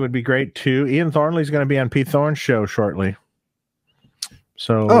Thornley would be great too. Ian Thornley's going to be on Pete Thorne's show shortly.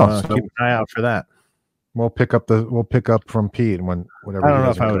 So keep an eye out for that. We'll pick up from Pete and whatever. I don't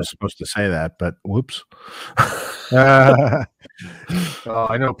know if I was supposed to say that, but whoops. I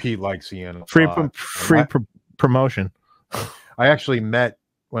know Pete likes Ian. Free promotion. I actually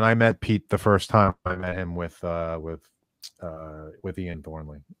when I met Pete the first time, I met him with Ian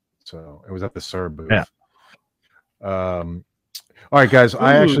Thornley. So it was at the Serb booth. Yeah. All right, guys.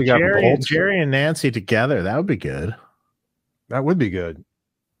 I actually got Jerry and Nancy together. That would be good. That would be good.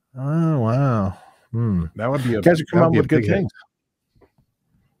 Oh wow. That would be you guys are coming up with good things.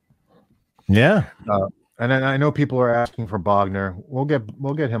 Yeah. And then I know people are asking for Bogner. We'll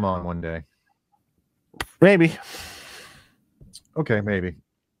get him on one day. Maybe. Okay, maybe.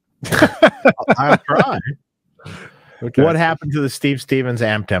 I'll try. Okay. What happened to the Steve Stevens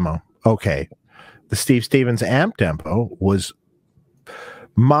amp demo? Okay. The Steve Stevens amp demo was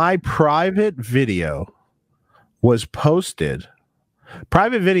my private video was posted.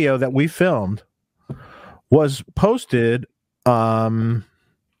 Private video that we filmed was posted by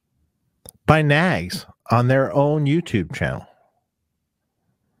Nags on their own YouTube channel.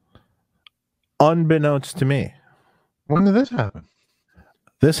 Unbeknownst to me. When did this happen?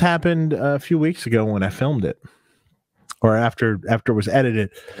 This happened a few weeks ago when I filmed it. Or after it was edited.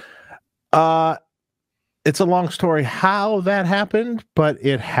 It's a long story how that happened, but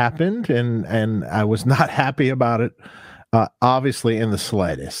it happened and I was not happy about it. Obviously in the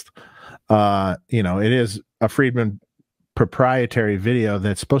slightest. It is a Friedman proprietary video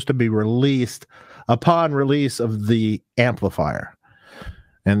that's supposed to be released upon release of the amplifier.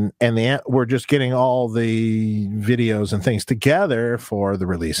 And we're just getting all the videos and things together for the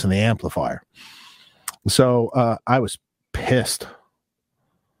release of the amplifier. So I was pissed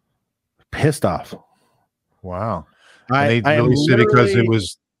off. Wow. They released it because it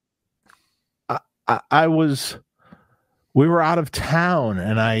was. We were out of town,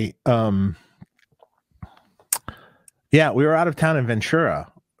 and we were out of town in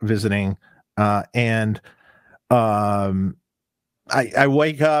Ventura visiting and I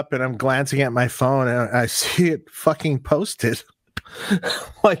wake up and I'm glancing at my phone and I see it fucking posted.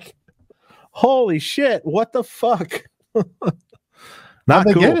 Like, holy shit, what the fuck? Not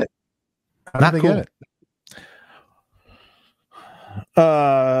cool. Get it? Not cool. Get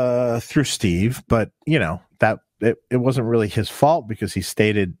it? Through Steve, but you know, that it wasn't really his fault because he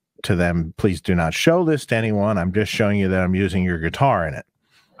stated to them, please do not show this to anyone. I'm just showing you that I'm using your guitar in it.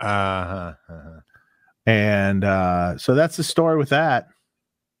 And so that's the story with that.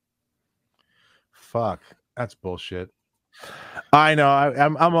 Fuck, that's bullshit. I know.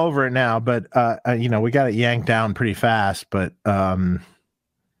 I'm over it now, but you know, we got it yanked down pretty fast.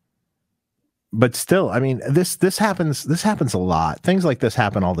 But still, I mean, this happens. This happens a lot. Things like this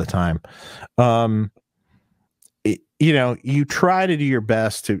happen all the time. You know, you try to do your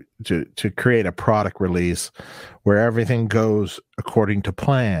best to create a product release where everything goes according to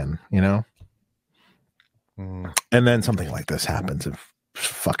plan. You know. And then something like this happens and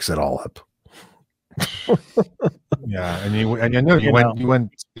fucks it all up. Yeah, and I know you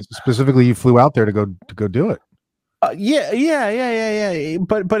went specifically. You flew out there to go do it. Yeah.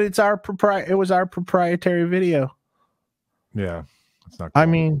 But it's our it was our proprietary video. Yeah, it's not. Cool. I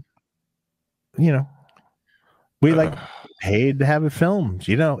mean, you know, we like paid to have it filmed.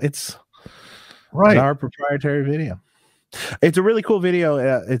 You know, it's right. It's our proprietary video. It's a really cool video.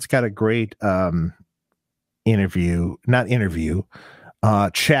 It's got a great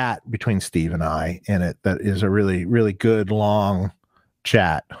chat between Steve and I in it. That is a really, really good long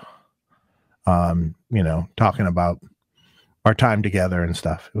chat. You know, talking about our time together and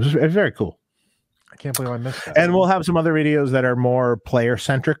stuff. It was very cool. I can't believe I missed that. And we'll have some other videos that are more player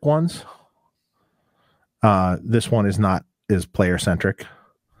centric ones. This one is not as player centric.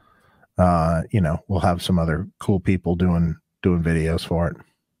 You know, we'll have some other cool people doing videos for it.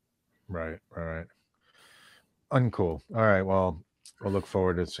 Right. Uncool. All right. Well, we'll look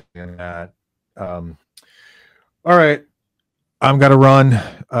forward to seeing that. All right. I'm gonna run.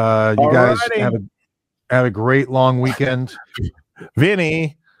 You guys have a great long weekend.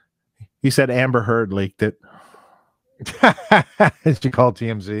 Vinny, he said Amber Heard leaked it. Did you call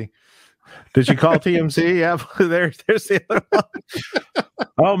TMZ? Did you call TMZ? Yeah, there's the other one.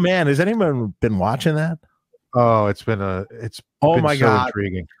 Oh man, has anyone been watching that? Oh, it's been my so God,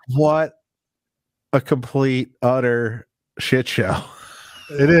 intriguing. What a complete utter shit show.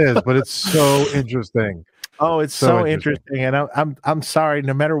 It is, but it's so interesting. Oh, it's so interesting. And I'm sorry,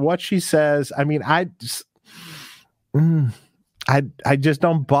 no matter what she says, I mean, I just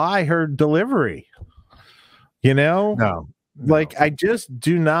don't buy her delivery. You know? No. Like, I just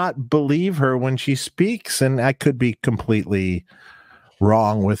do not believe her when she speaks, and I could be completely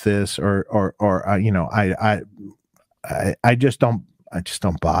wrong with this, or you know, I just don't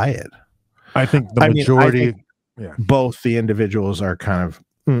buy it. I think the majority, both the individuals are kind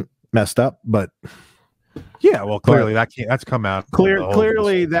of messed up, but yeah, well, clearly that's come out.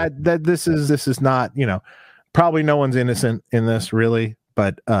 Clearly that this is not, you know, probably no one's innocent in this really,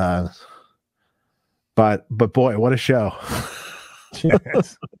 but boy, what a show.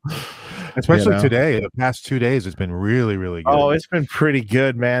 Yes. Especially today, the past 2 days, it's been really, really good. Oh, it's been pretty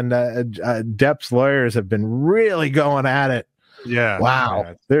good, man. Depp's lawyers have been really going at it. Yeah. Wow.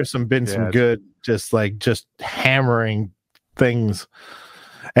 Yeah. There's some good, just hammering things.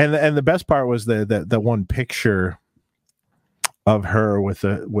 And the best part was the one picture of her with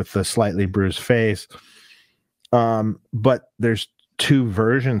the slightly bruised face. But there's two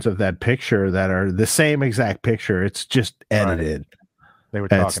versions of that picture that are the same exact picture. It's just edited. Right. They were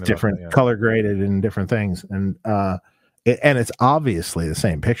talking it's different, about that, color graded and different things. And it's obviously the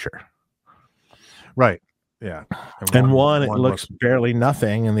same picture. Right. Yeah. And one looks barely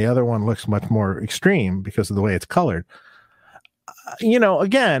nothing, and the other one looks much more extreme because of the way it's colored. You know,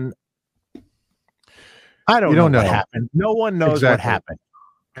 again, I don't know what happened. No one knows what happened.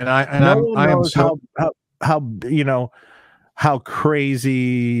 And I am so how you know how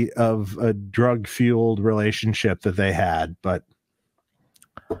crazy of a drug fueled relationship that they had, but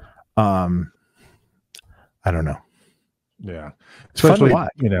I don't know. Yeah, especially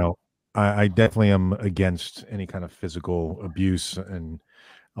you know, I definitely am against any kind of physical abuse and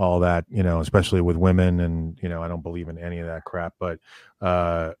all that, you know, especially with women, and you know, I don't believe in any of that crap. But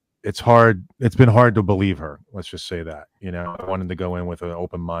it's hard. It's been hard to believe her. Let's just say that. You know, I wanted to go in with an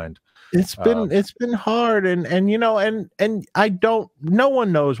open mind. It's been hard, and you know, and I don't. No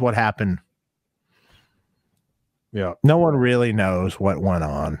one knows what happened. Yeah, no one really knows what went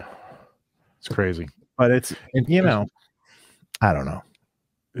on. It's crazy, but you know, I don't know.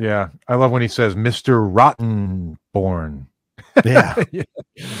 Yeah, I love when he says Mr. Rottenborn. Yeah.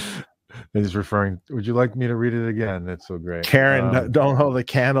 He's referring. Would you like me to read it again? That's so great. Karen, don't hold a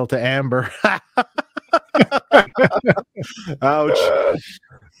candle to Amber. Ouch.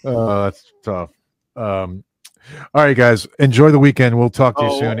 Oh, that's tough. All right, guys. Enjoy the weekend. We'll talk to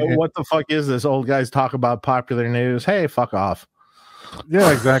you soon. What the fuck is this? Old guys talk about popular news. Hey, fuck off.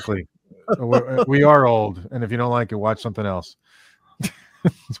 Yeah, exactly. We are old, and if you don't like it, watch something else.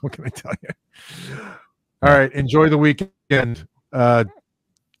 What can I tell you? All right. Enjoy the weekend, and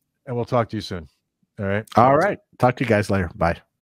we'll talk to you soon. All right. All right. Talk to you guys later. Bye.